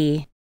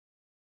key.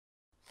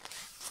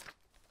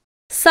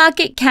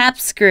 Socket cap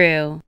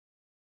screw.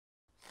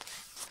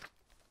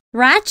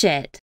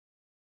 Ratchet.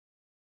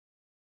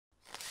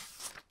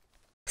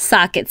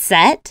 Socket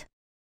set.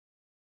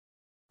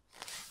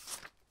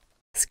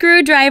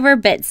 Screwdriver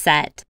bit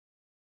set.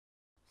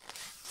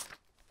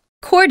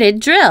 Corded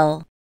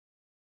drill.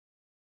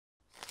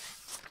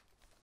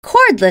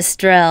 Cordless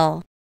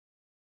drill.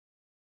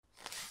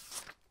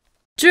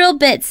 Drill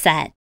bit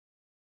set.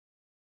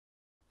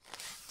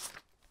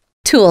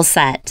 Tool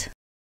set.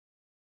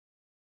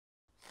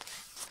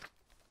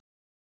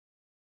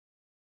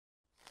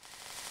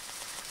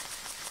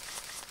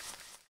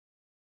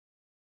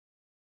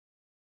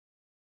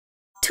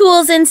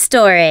 Tools and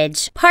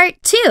Storage, Part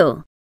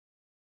 2.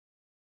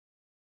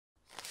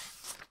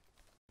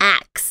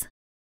 Axe.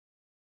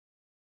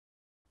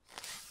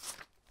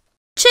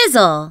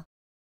 Chisel.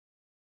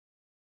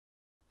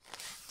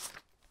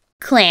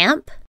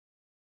 Clamp.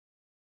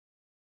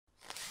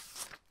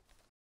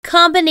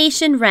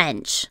 Combination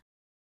wrench.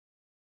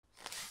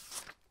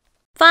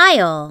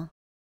 File.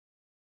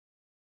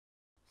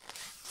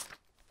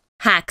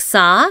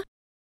 Hacksaw.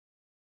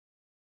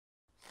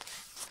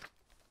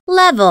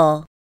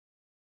 Level.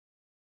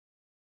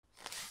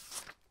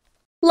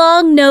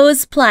 Long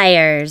nose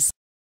pliers.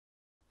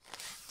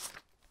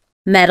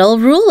 Metal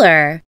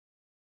ruler.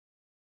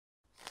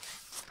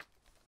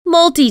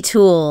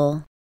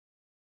 Multi-tool.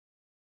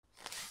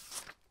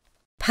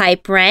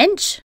 Pipe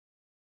wrench.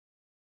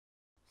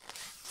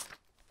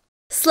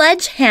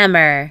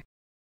 Sledgehammer.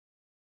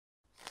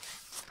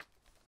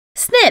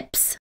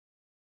 Snips.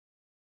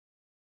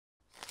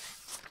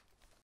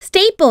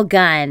 Staple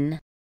gun.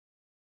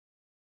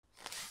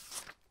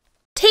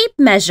 Tape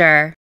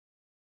measure.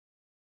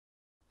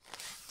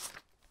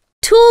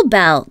 Tool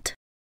belt.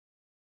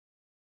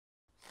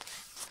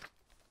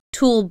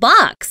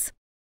 Toolbox.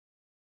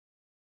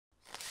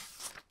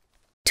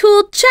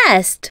 Tool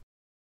chest.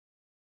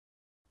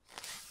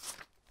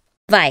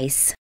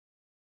 Vise.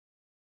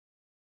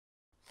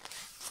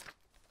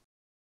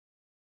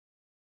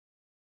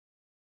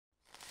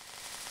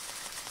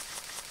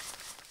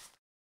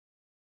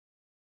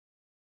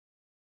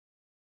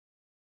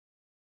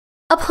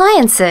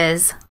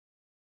 Appliances.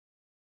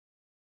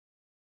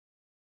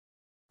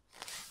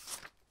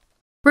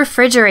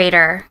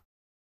 Refrigerator.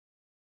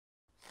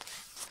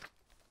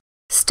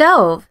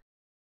 Stove.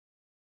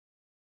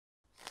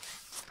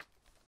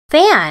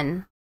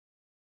 Fan.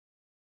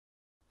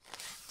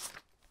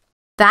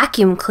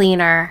 Vacuum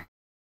cleaner.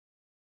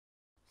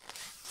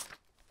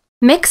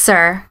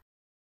 Mixer.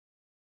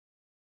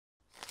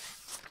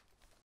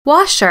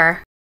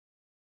 Washer.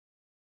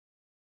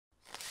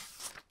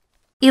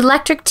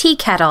 Electric tea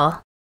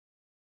kettle.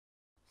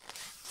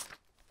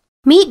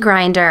 Meat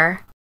grinder.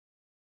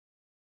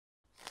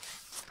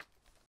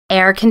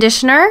 Air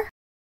conditioner.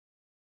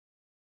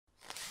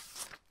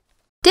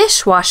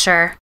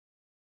 Dishwasher.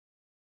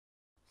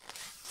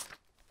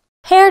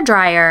 Hair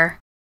dryer.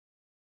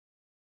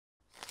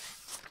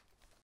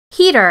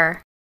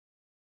 Heater.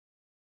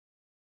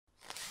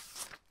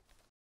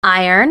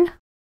 Iron.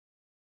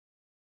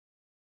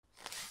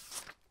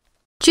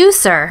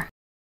 Juicer.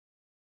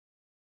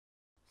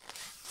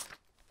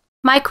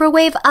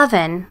 Microwave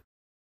oven.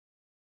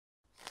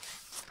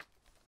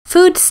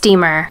 Food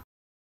steamer.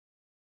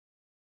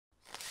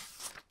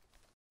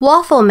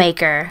 Waffle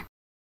maker.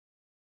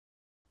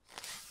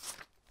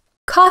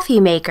 Coffee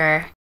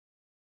maker.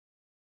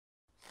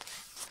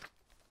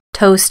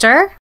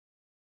 Toaster.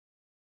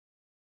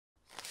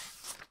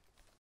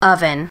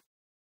 Oven.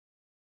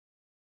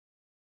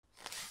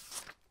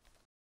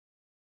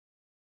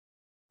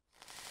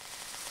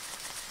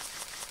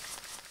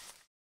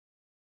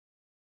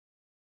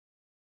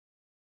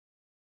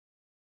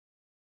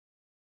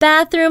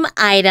 Bathroom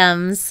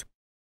items.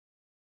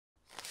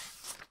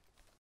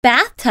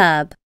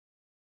 Bathtub.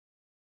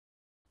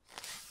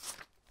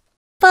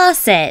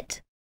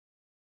 Faucet.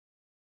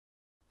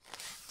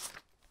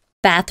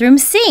 Bathroom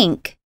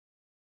sink.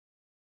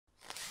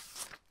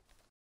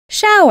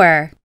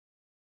 Shower.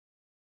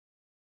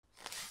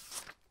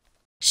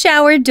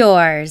 Shower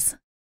doors.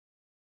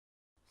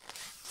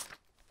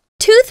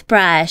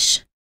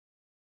 Toothbrush.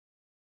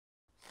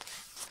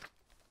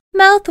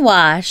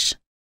 Mouthwash.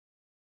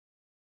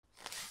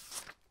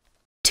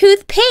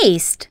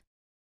 Toothpaste.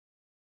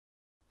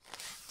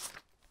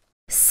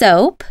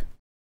 Soap.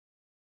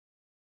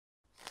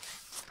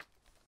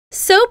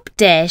 Soap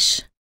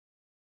dish.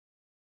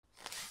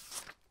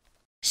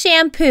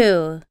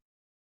 Shampoo.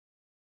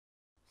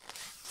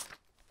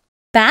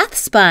 Bath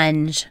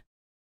sponge.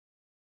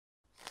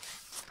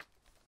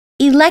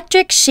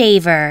 Electric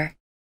shaver.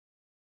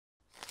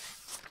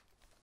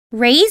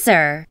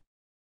 Razor.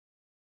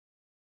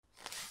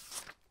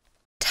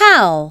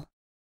 Towel.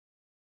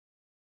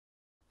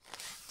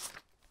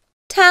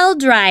 Towel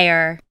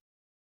dryer.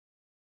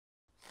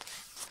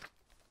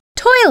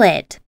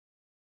 Toilet.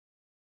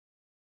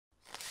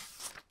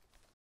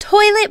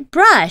 Toilet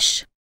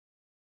brush.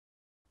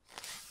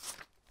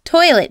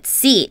 Toilet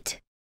seat.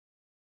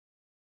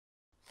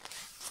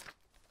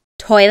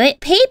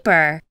 Toilet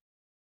paper.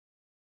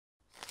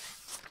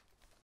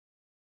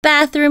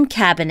 Bathroom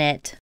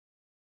cabinet.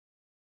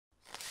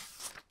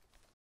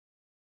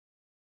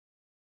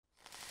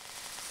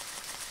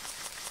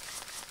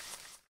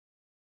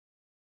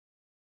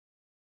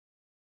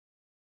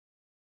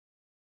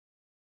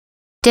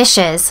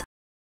 Dishes.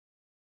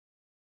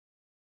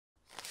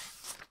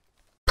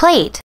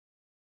 Plate.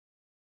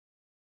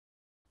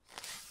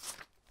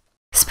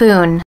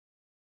 Spoon.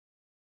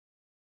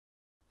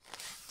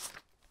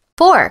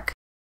 Fork.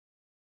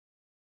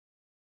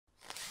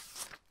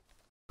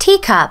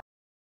 Teacup.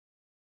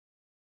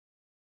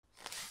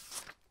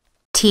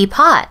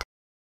 Teapot.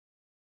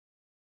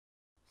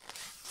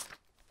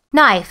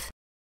 Knife.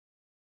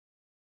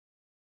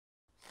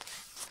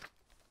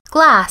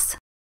 Glass.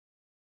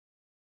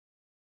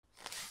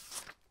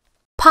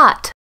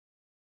 Pot.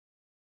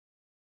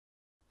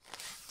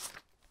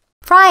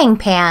 Frying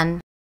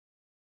pan.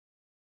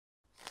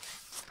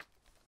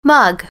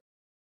 Mug.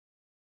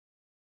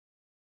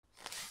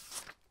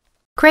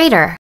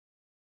 Grater.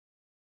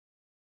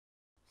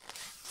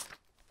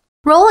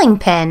 Rolling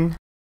pin.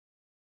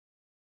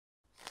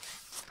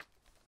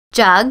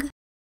 Jug.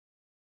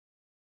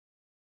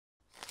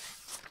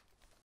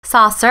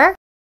 Saucer.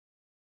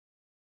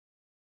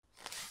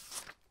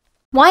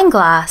 Wine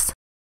glass.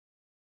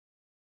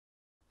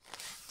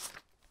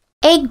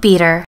 Egg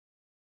beater.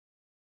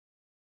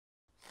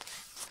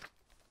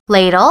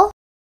 Ladle.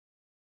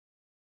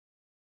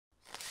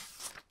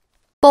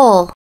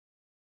 Bowl.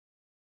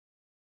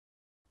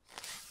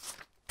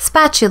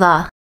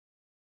 Spatula.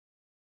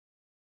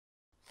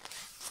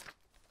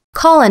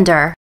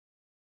 colander,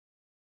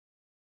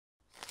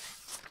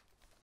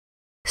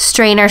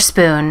 strainer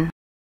spoon,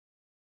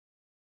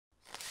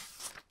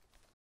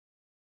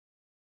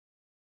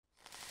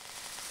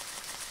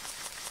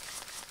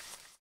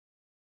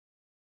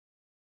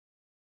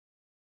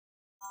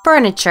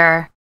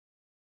 furniture,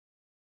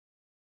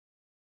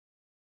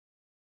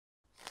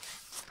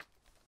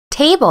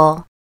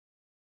 table,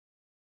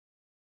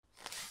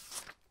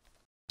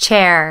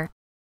 chair,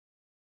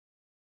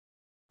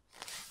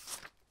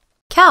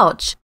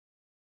 couch,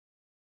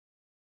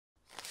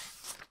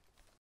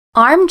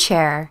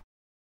 armchair,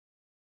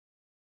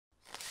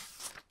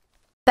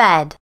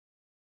 bed,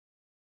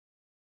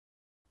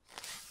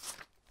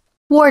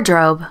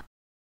 wardrobe,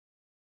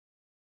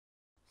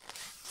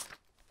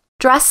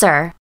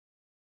 dresser,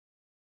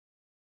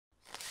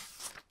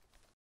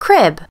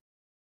 crib,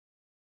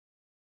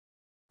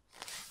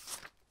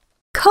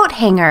 coat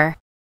hanger,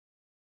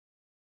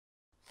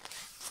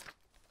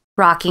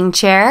 rocking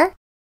chair,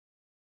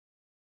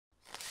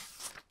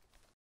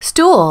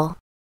 stool,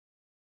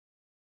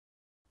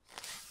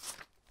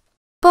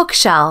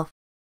 bookshelf,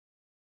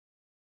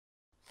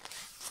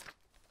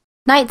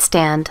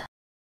 nightstand,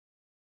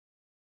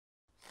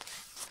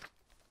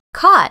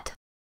 cot,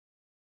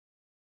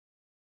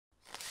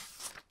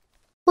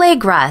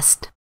 leg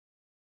rest,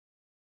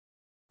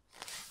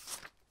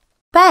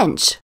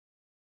 bench,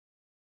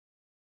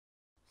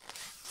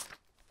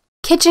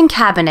 kitchen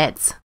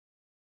cabinets,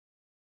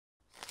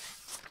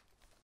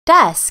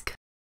 desk,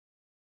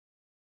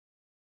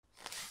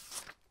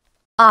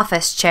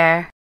 office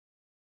chair,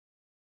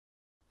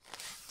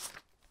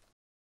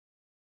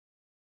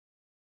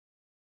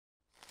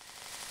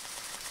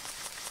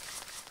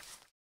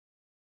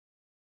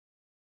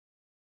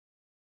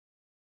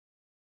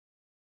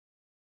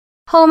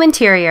 home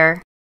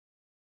interior,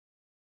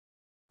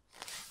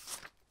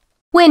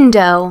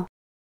 window,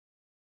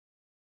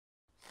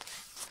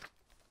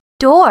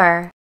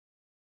 door,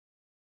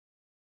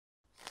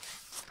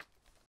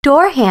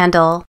 door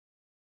handle,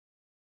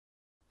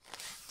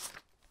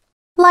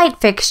 light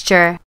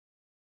fixture,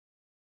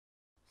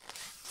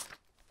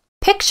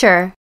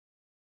 picture,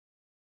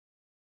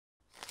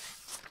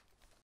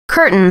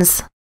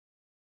 curtains,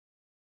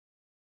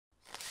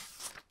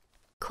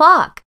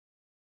 clock,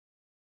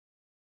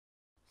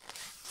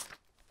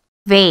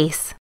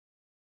 vase,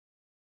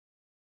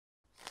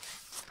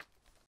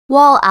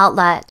 wall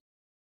outlet,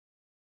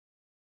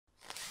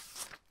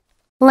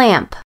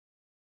 lamp,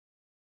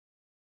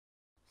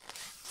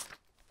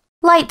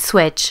 light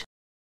switch,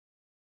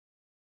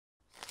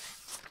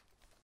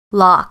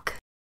 lock,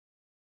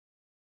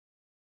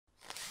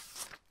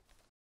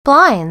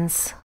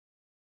 blinds,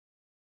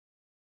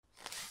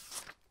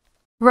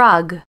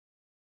 rug,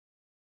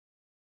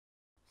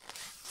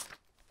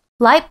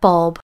 light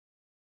bulb,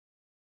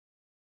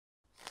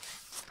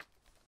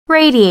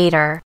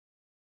 radiator,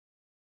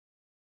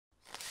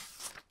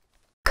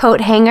 coat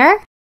hanger,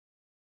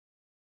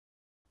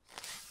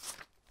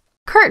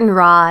 curtain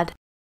rod,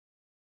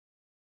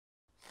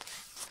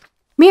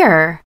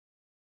 mirror,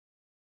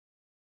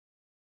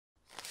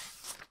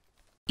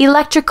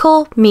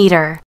 electrical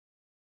meter,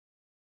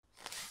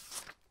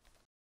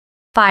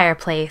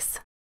 fireplace,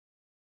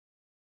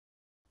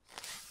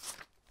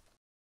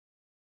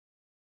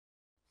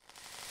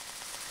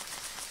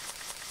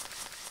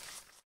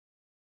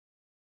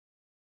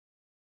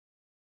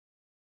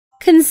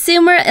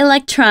 consumer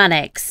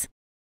electronics,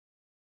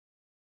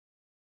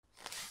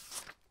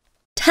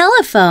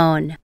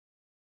 telephone,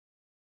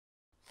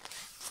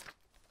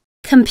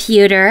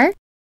 computer,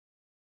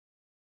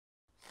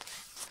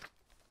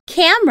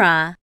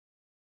 camera,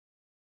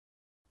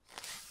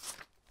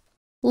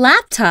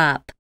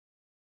 laptop,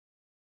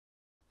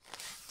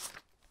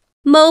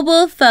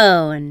 mobile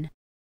phone,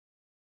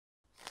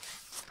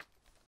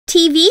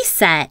 TV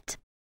set,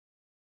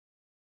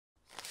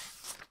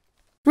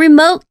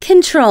 remote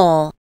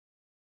control,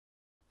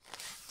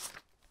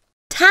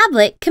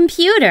 tablet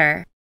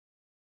computer,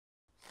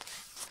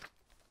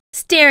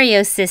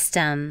 stereo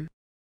system,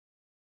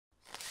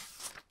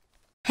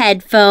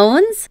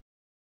 headphones,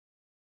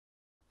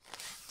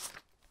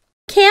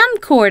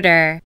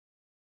 camcorder,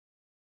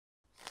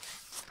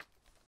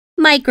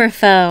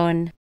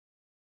 microphone,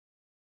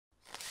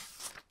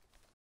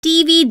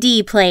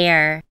 DVD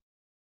player,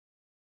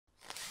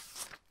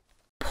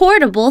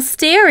 portable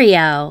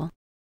stereo,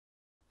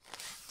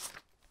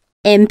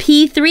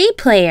 MP3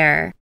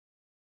 player,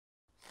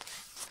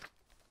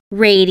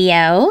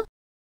 radio,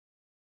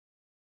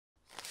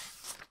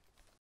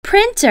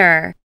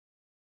 printer,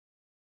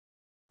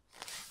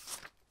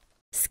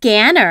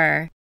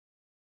 scanner,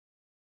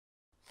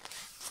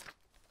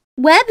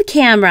 web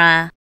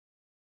camera,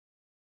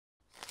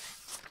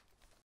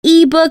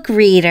 e-book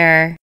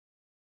reader,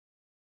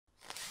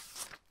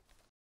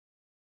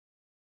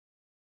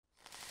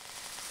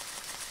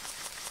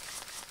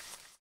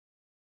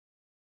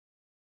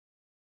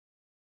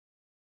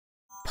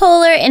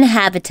 polar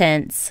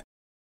inhabitants,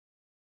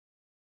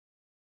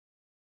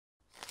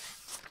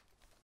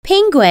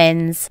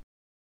 penguins,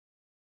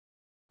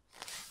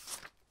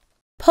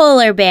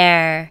 polar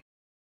bear,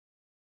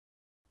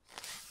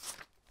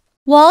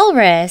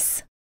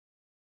 Walrus,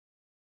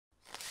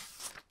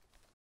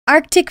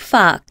 Arctic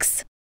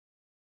fox,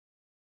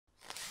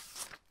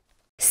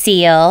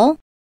 seal,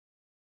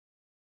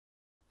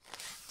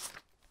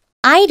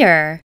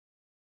 eider,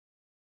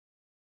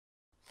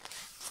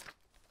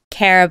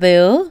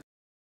 caribou,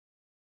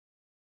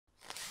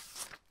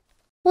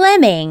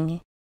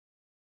 lemming,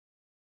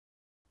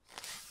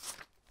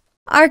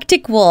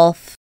 Arctic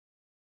wolf,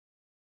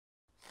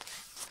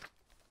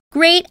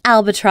 great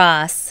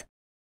albatross,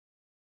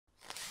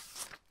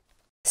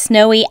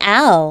 snowy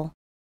owl,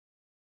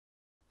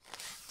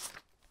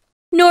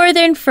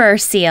 northern fur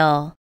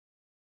seal,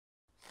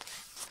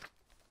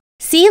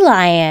 sea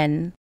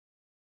lion,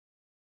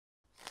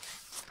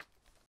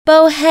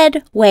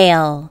 bowhead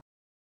whale,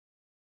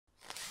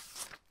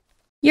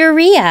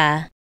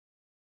 urea,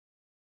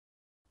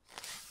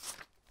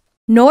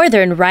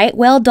 northern right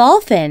whale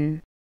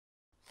dolphin,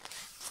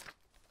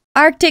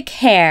 Arctic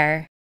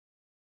hare,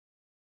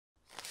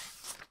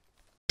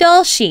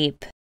 Dull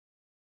sheep,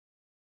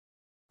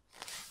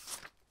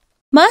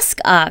 musk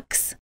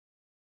ox,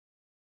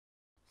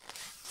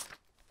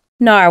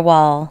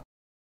 narwhal.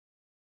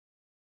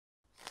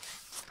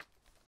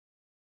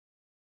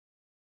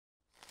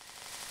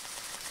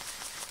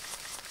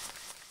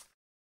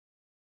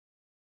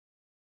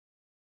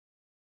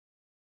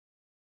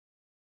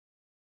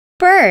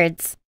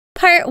 Birds,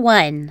 Part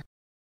 1.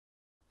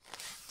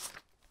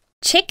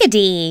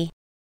 Chickadee,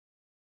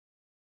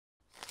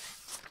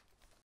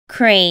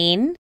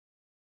 crane,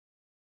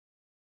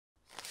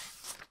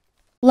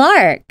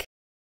 lark,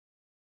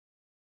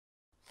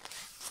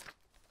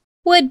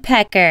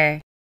 woodpecker,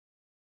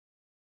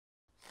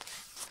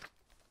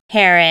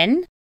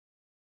 heron,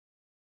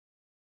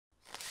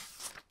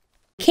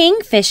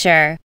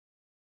 kingfisher,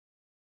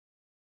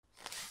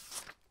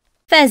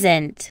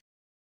 pheasant,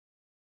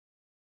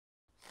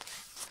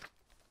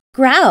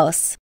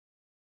 grouse,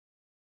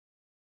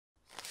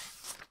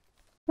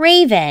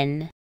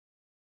 raven,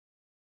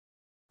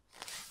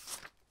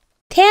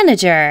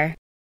 tanager,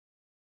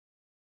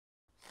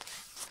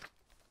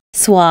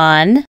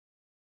 swan,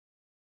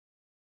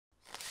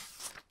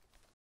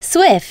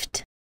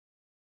 swift,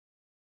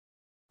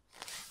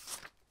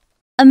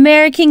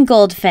 American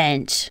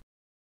goldfinch,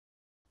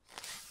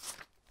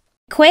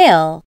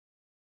 quail,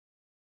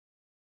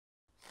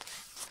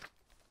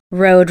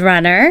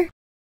 roadrunner,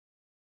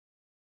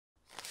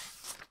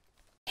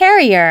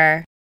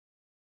 harrier,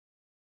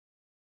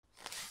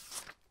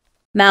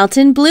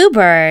 mountain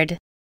bluebird,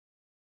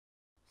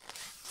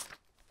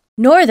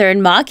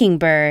 northern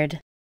mockingbird,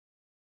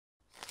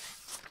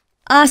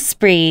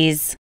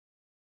 ospreys,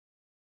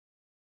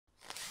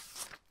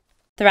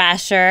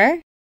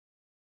 thrasher,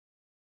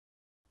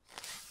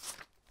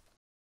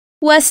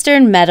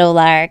 western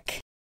meadowlark.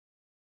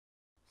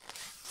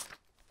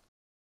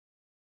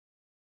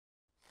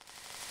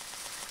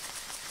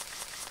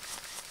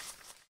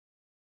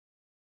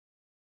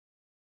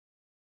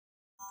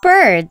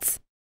 Birds,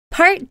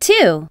 Part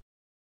 2.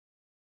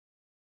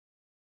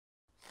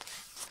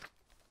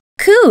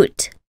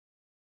 Coot,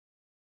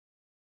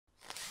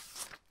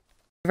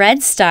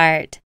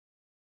 redstart,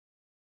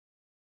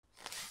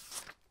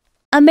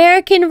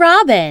 American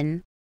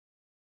robin,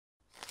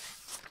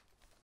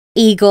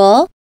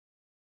 eagle,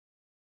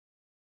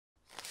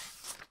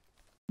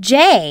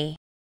 jay,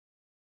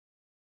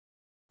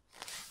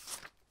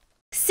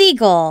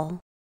 seagull,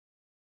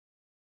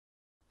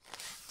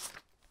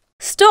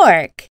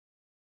 stork,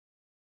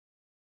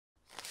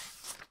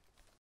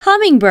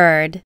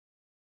 hummingbird,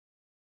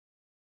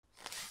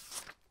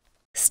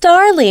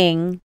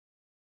 starling,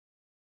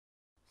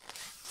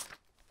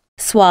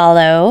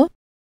 swallow,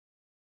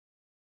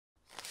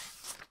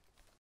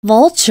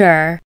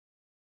 vulture,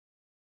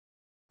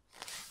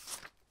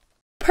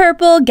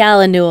 purple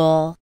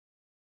gallinule,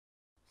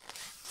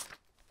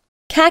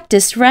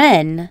 cactus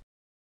wren,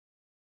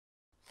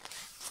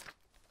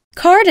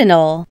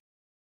 cardinal,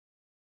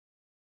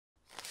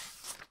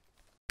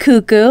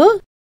 cuckoo,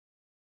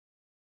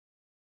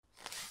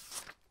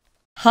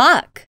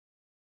 hawk,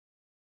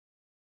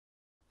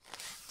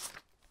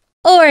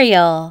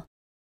 oriole,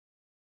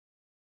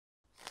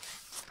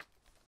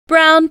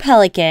 brown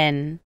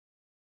pelican,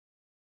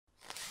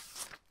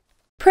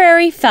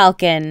 prairie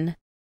falcon,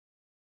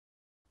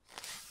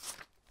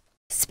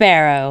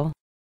 sparrow.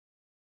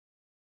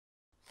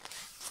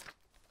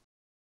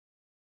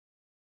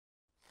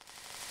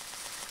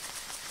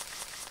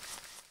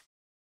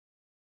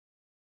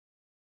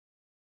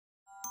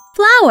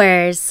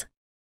 Flowers,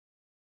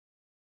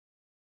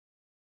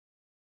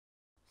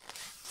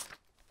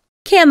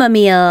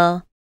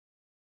 chamomile,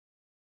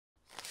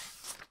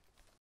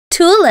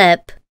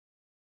 tulip,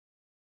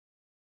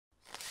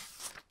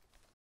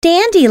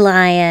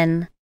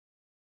 dandelion,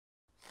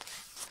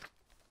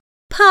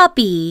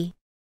 poppy,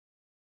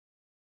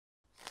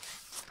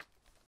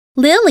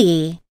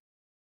 lily,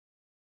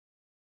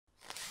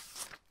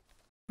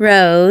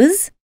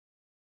 rose,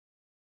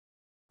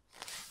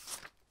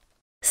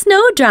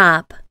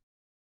 snowdrop,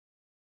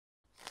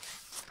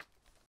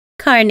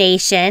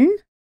 carnation,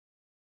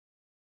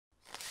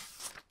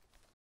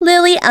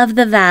 Lily of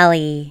the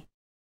valley.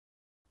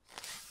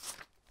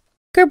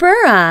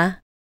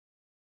 Gerbera.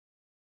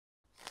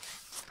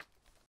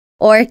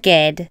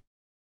 Orchid.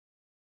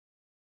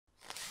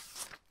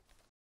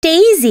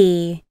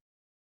 Daisy.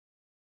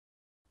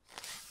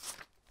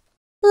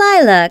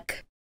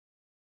 Lilac.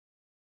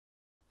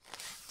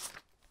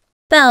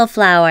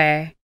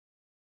 Bellflower.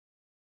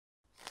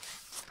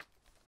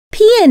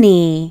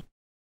 Peony.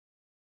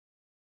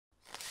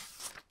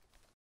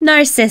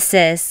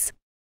 Narcissus.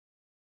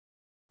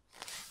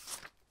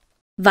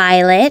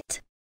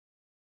 Violet.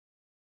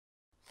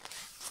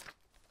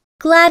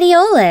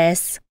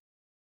 Gladiolus.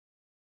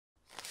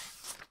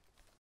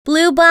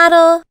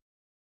 Bluebottle.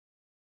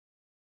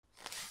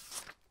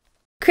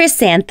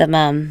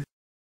 Chrysanthemum.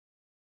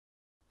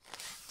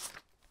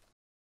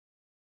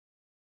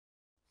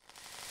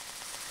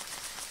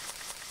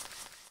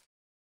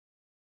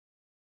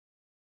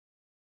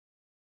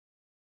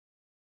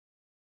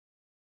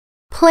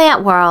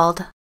 Plant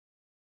world.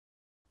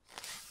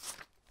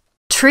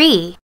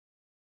 Tree.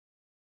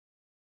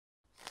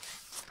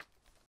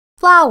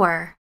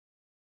 Flower.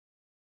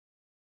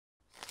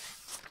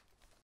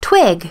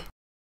 Twig.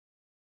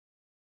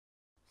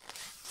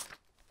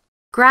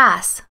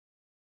 Grass.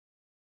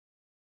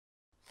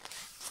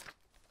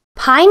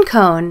 Pine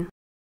cone.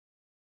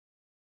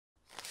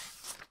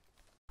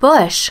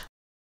 Bush.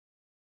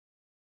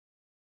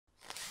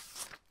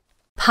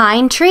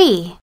 Pine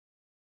tree.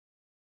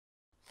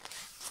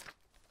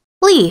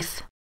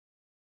 Leaf.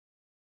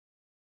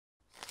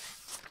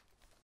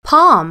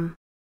 Palm.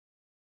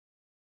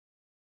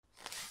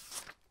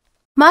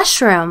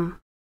 Mushroom.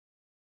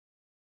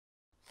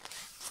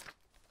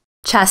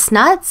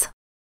 Chestnuts.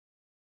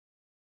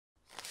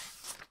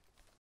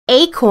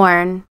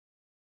 Acorn.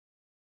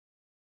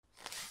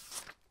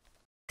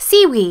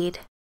 Seaweed.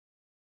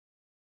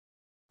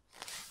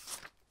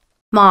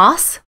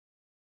 Moss.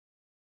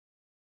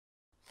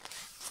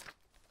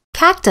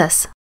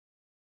 Cactus.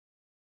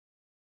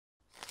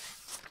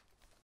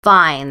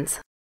 Vines.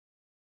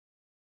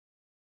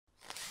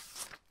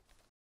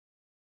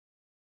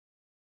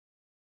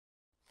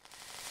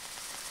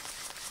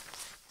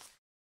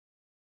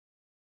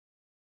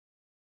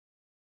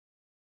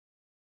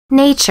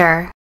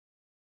 Nature.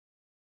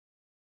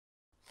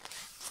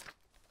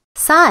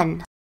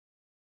 Sun.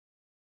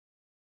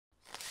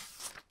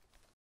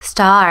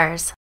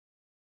 Stars.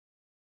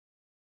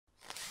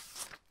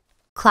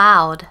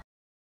 Cloud.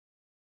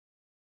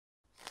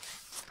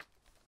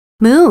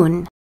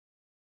 Moon.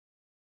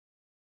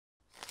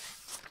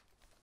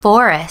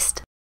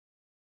 Forest.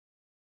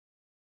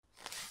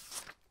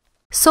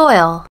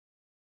 Soil.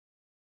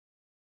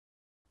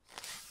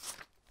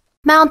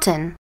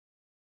 Mountain.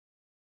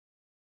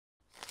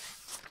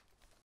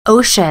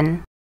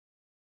 Ocean.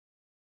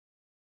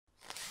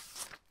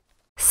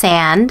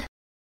 Sand.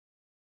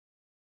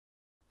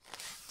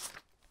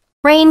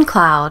 Rain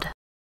cloud.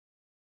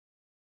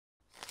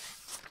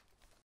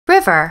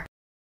 River.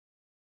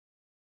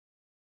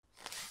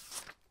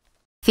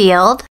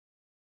 Field.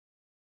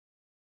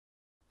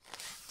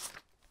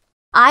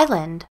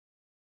 Island.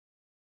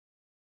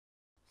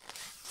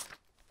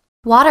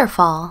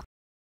 Waterfall.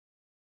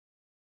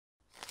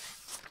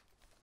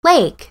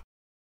 Lake.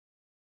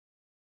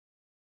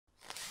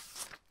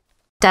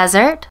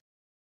 Desert.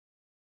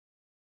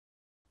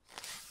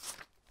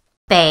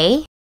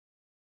 Bay.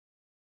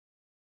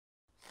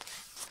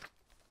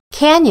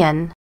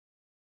 Canyon.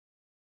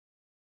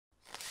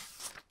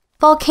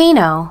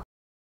 Volcano.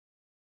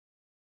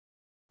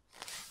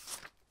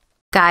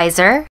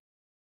 Geyser.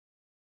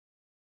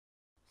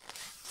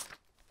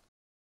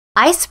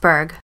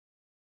 Iceberg.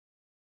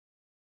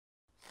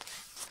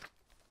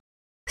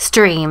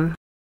 Stream.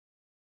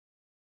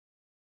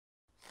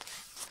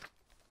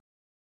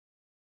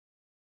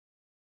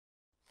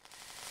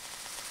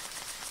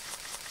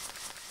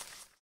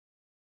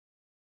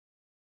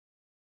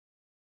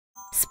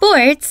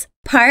 Sports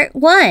Part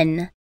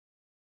 1.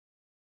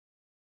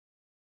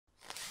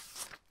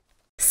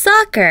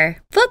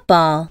 Soccer,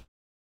 football.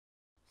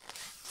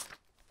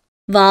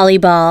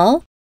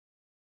 Volleyball.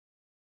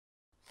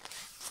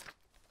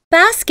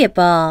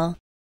 Basketball.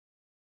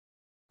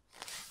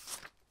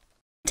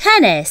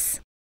 Tennis.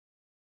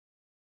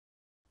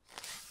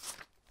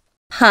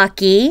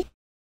 Hockey.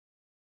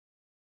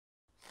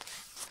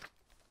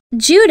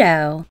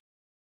 Judo.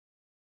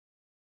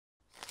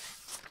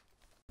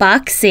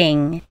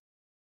 Boxing.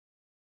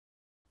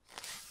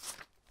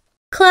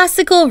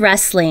 Classical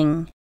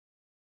wrestling.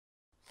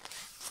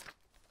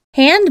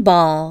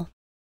 Handball.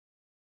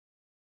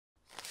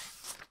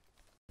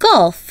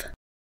 Golf.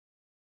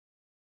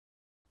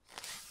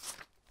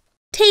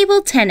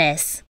 Table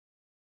tennis.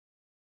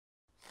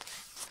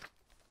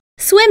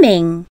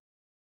 Swimming.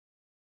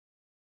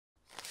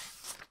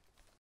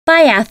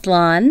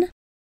 Biathlon.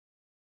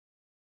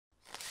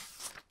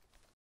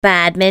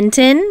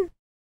 Badminton.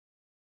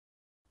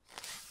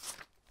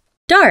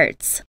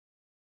 Darts.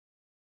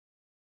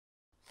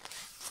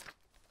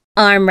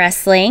 Arm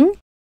wrestling.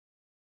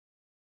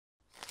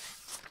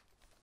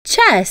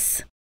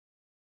 Chess.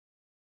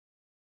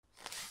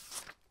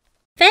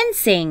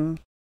 Fencing.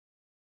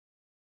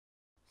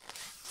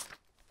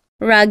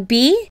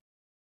 rugby,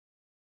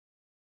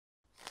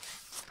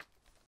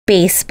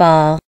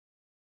 baseball.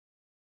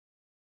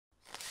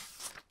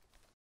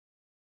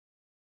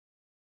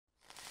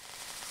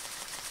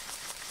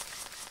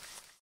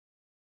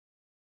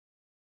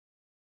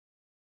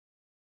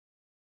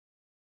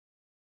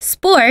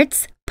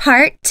 Sports,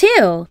 Part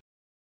 2.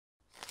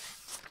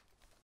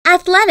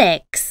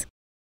 Athletics,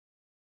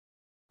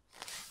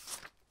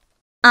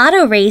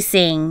 auto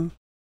racing,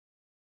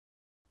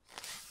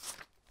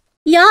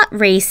 yacht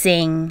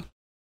racing,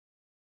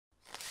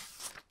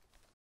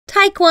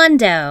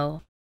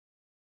 taekwondo,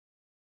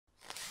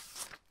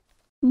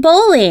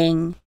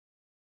 bowling,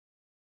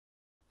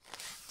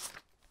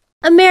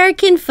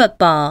 American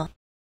football,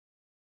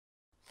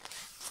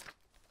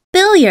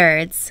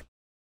 billiards,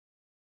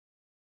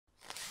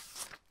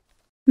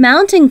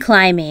 mountain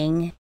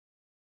climbing,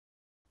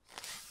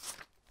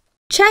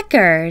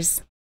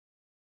 checkers,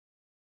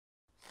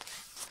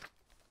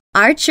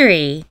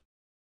 archery,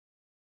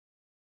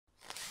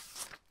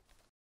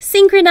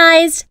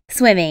 synchronized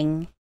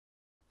swimming,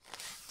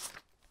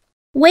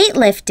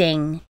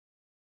 weightlifting,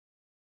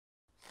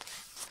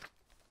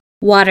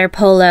 water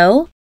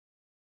polo,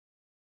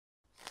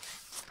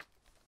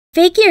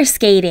 figure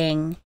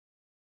skating,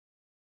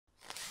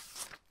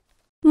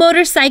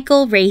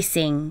 motorcycle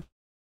racing,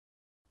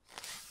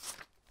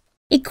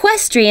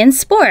 equestrian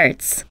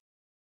sports,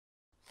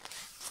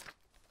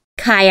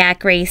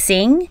 kayak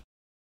racing,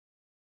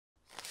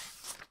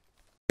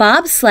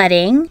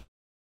 bobsledding,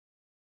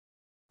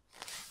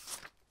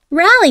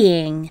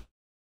 rallying,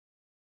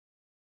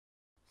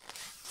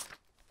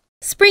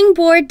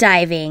 springboard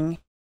diving,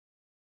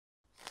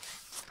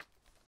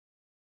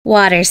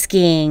 water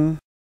skiing.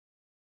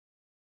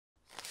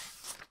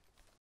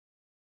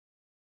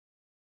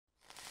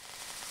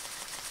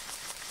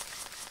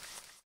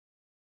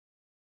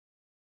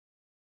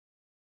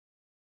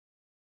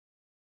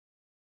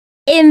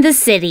 In the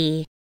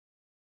city,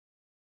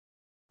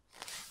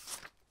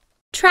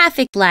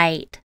 traffic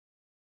light,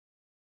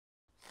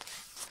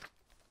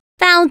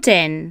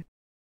 fountain,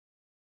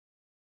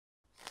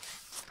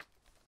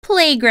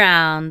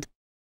 playground,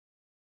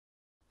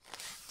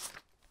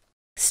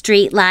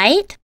 street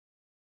light,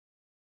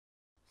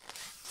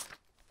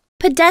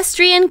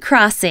 pedestrian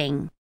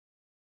crossing,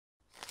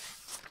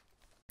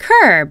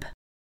 curb,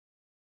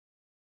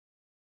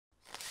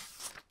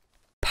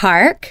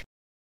 park,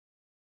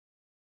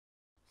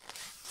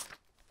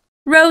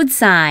 road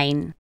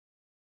sign,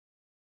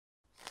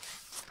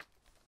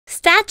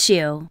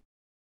 statue,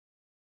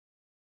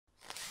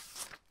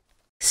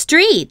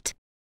 street,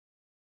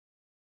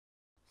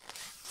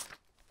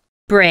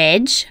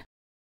 bridge,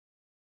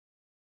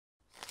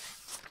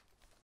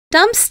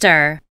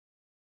 dumpster,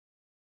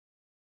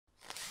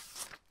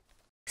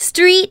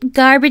 street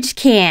garbage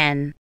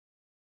can,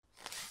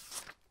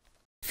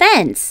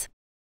 fence,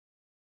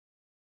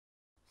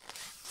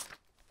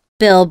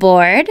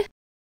 billboard,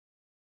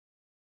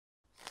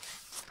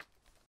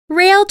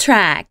 rail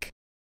track,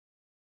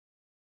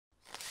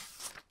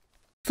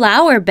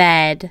 flower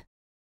bed,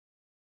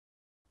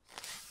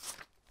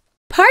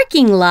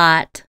 parking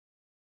lot,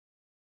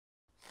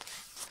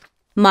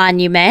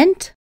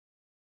 monument,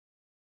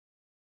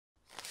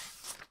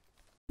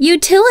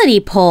 utility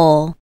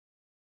pole,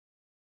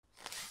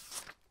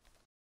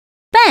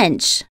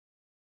 bench,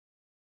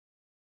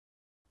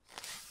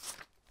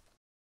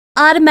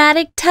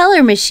 automatic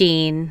teller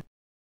machine,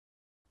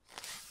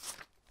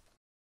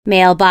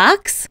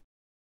 mailbox,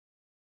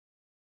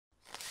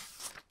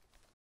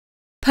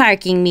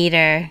 parking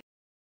meter.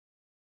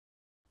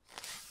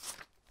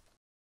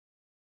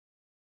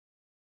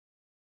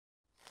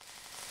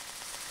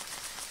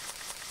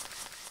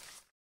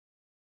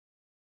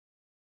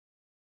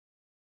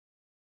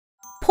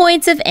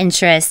 Points of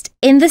interest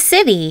in the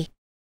city.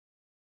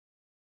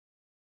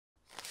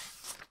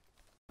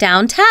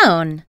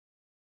 Downtown,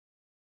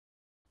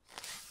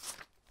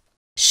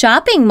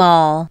 shopping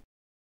mall,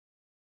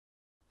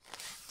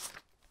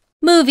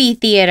 movie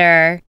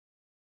theater,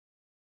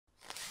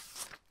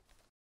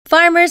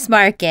 farmer's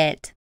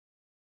market,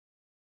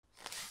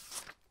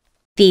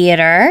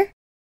 theater,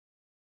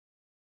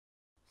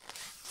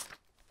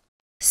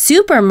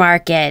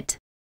 supermarket,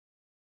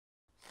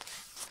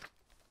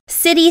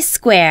 city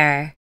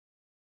square,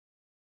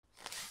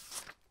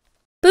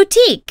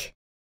 boutique,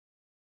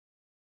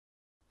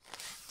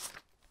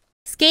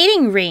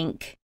 skating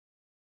rink,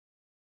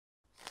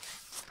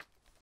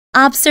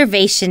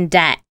 observation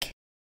deck,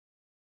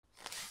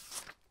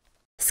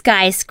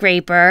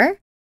 skyscraper,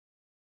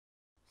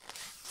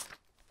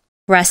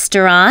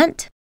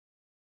 restaurant,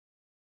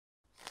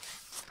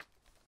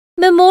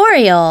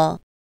 memorial,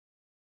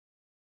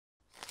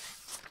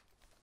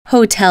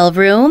 hotel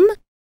room,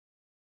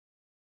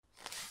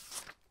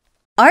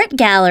 art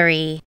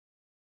gallery,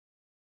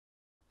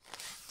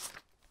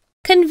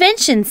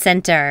 convention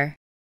center,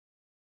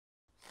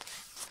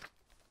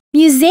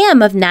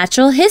 museum of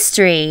natural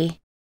history,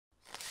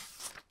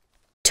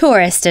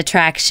 tourist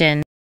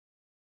attraction,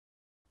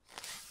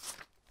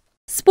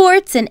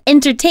 sports and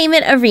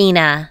entertainment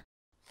arena,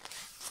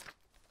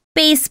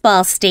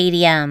 baseball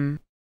stadium.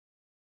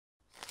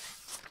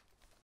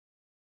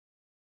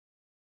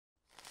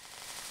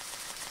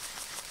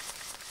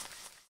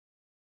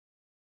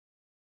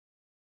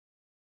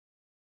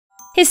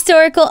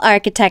 Historical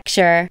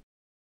architecture.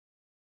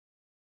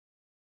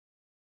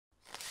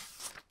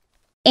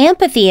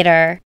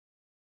 Amphitheater.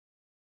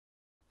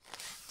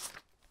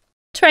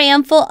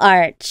 Triumphal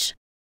arch.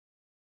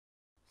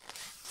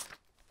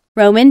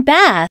 Roman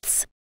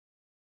baths.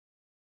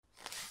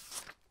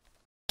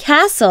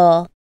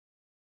 Castle.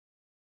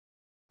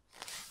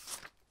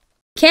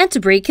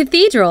 Canterbury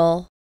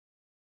Cathedral.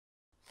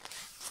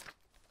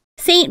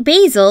 St.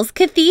 Basil's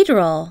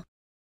Cathedral.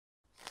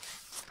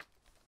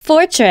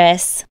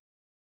 Fortress.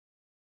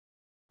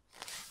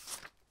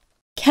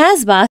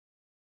 Casbah.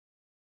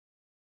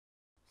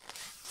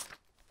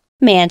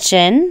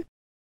 Mansion.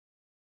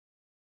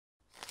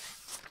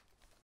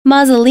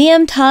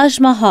 Mausoleum Taj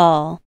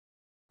Mahal.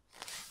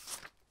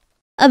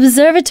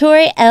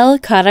 Observatory El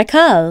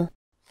Caracal.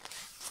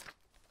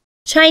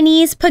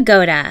 Chinese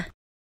pagoda.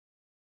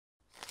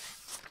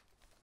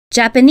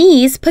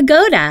 Japanese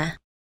pagoda.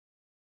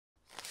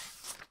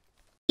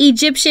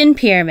 Egyptian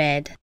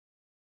pyramid.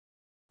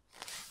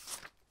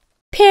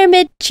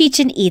 Pyramid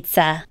Chichen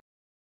Itza.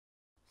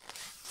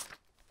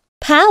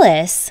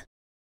 Palace.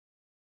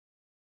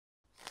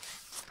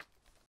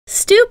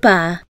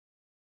 Stupa.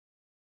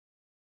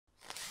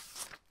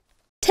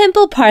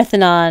 Temple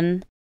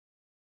Parthenon.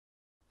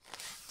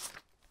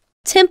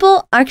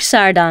 Temple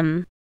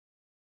Akshardham.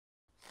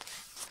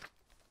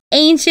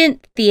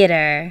 Ancient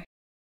theater.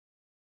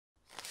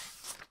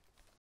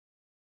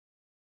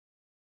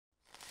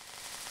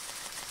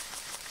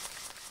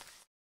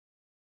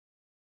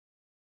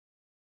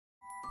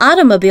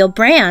 Automobile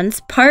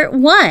brands Part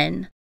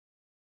 1.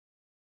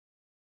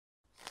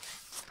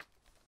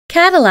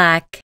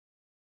 Cadillac.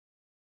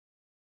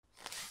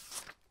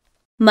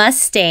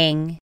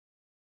 Mustang.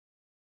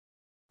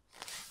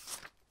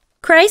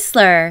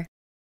 Chrysler.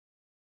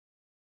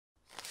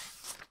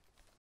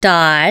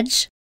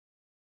 Dodge.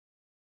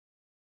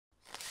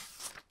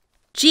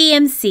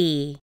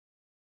 GMC.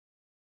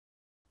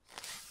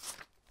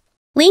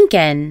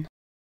 Lincoln.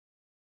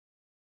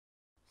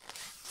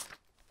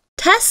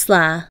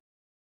 Tesla.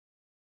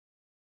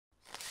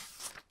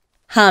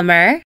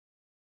 Hummer.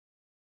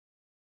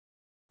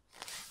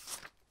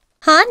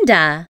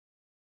 Honda.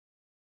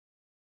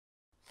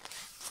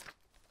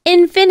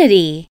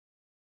 Infiniti.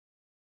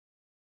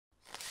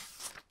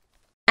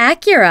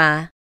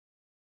 Acura.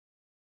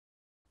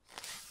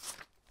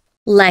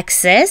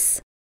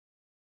 Lexus.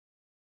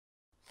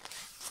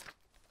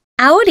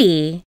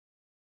 Audi.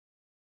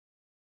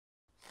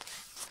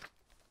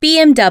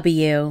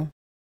 BMW.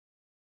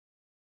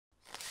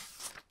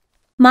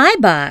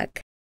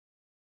 Maybach.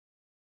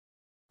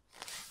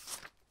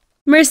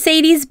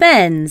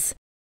 Mercedes-Benz.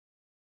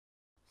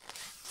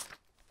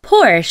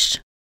 Porsche.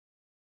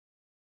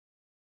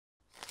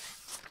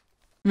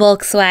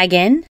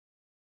 Volkswagen.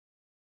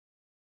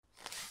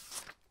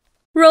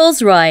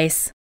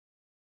 Rolls-Royce.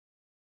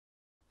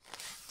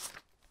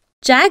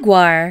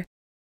 Jaguar.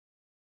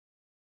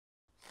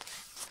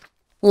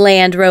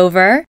 Land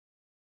Rover.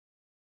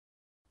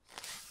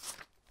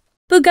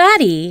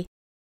 Bugatti.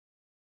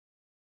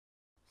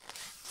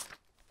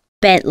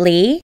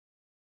 Bentley.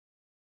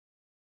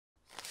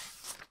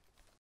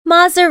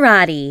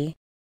 Maserati.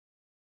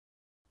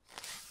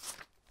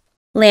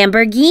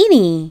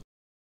 Lamborghini.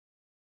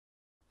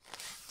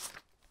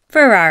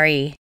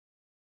 Ferrari.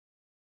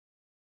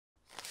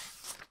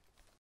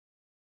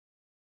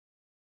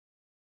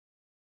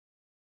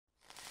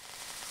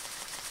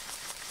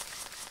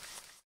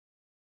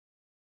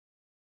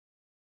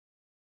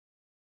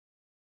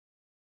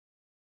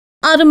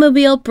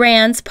 Automobile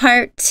brands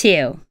Part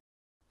 2.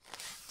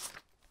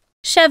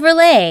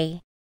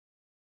 Chevrolet.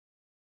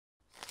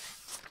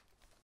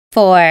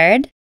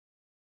 Ford.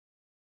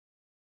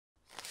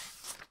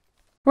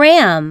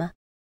 Ram.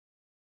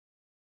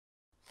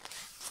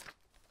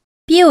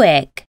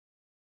 Buick.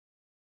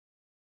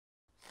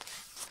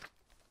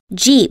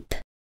 Jeep.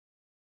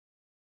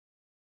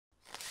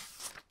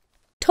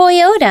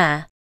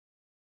 Toyota.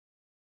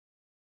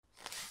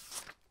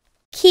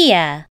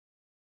 Kia.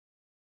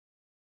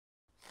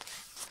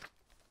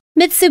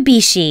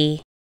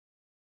 Mitsubishi.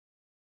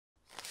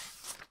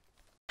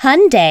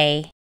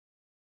 Hyundai.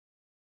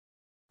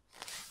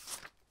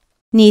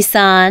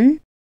 Nissan.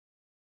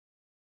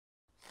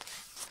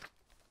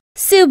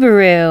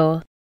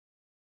 Subaru.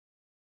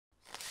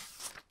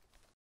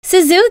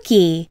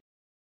 Suzuki.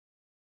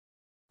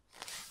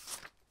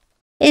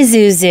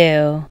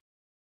 Isuzu.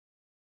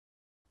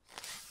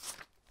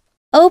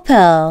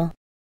 Opel.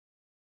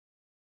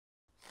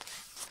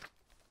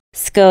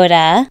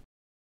 Skoda.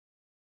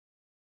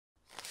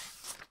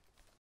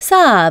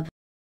 Saab.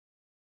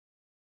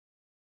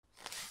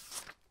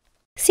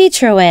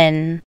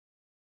 Citroën.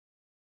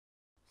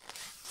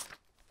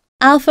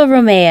 Alfa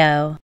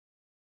Romeo.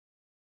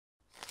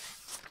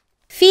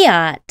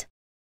 Fiat.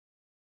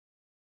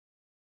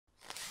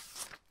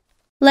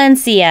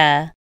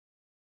 Lancia.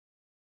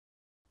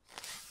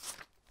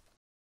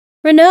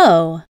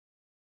 Renault.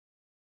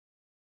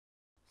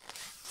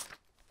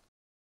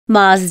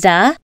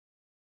 Mazda.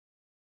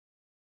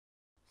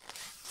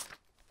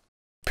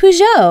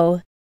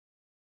 Peugeot.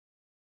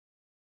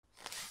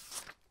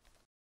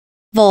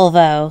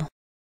 Volvo.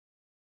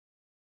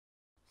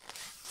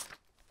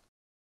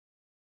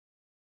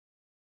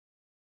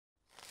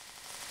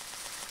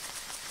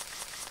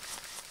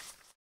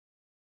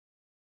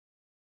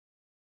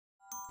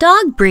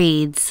 Dog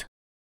breeds: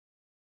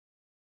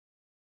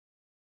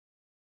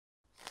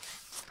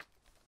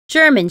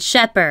 German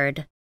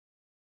Shepherd,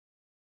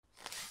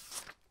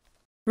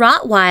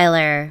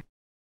 Rottweiler,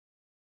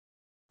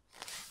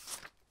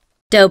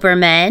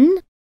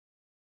 Doberman,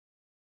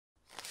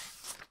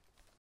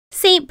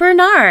 Saint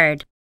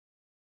Bernard,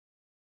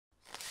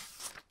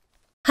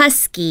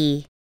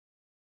 Husky,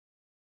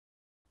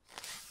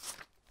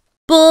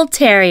 Bull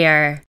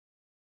Terrier,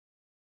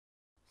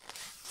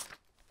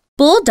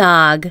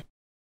 Bulldog,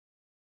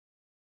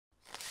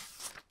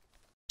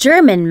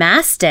 German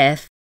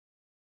Mastiff,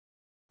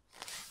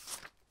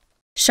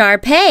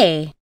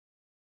 Shar-Pei,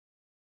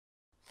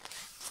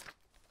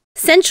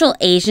 Central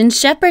Asian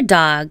Shepherd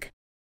Dog,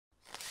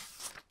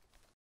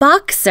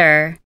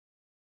 Boxer,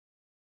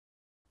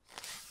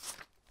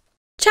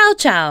 Chow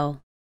Chow,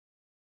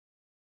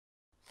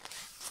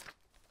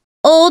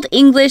 Old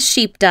English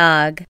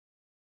Sheepdog,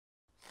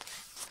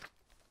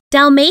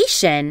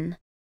 Dalmatian,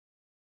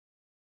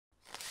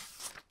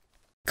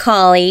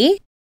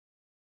 Collie,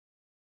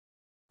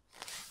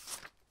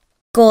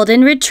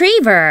 Golden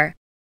Retriever,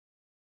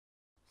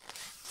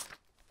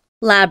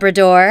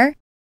 Labrador,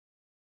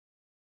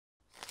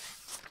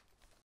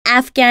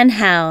 Afghan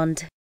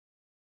Hound.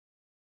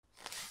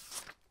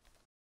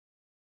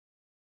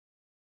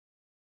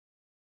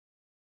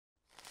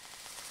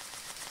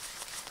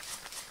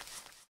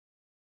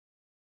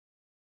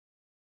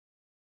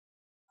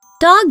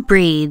 Dog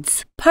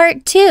breeds,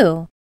 Part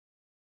 2.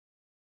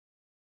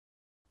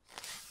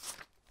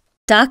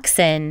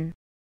 Dachshund,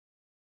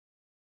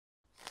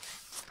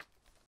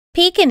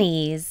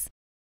 Pekingese,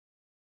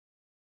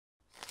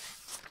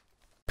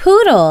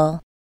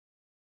 Poodle,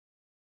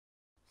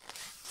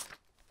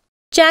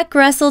 Jack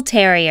Russell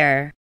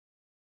Terrier,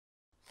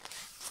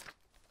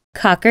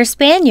 Cocker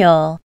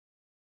Spaniel,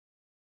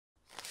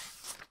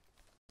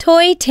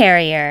 Toy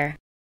Terrier,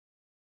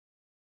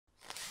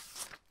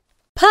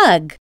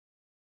 Pug,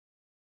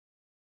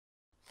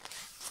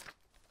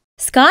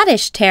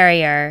 Scottish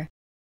Terrier,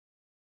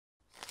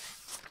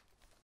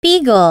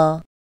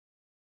 Beagle,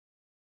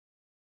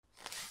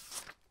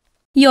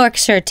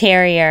 Yorkshire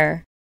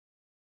Terrier,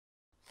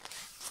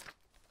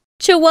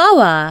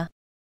 Chihuahua,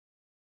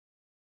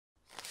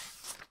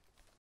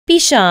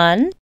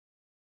 Bichon,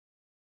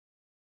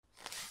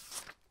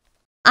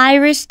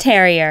 Irish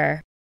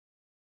Terrier,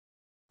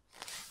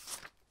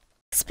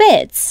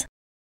 Spitz,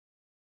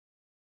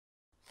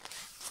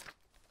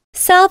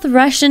 South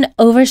Russian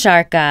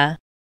Oversharka,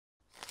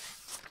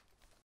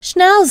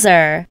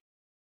 Schnauzer,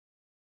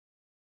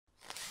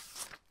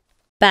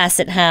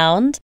 Basset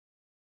Hound,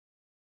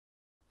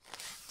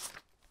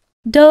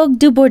 Dogue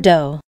du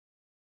Bordeaux.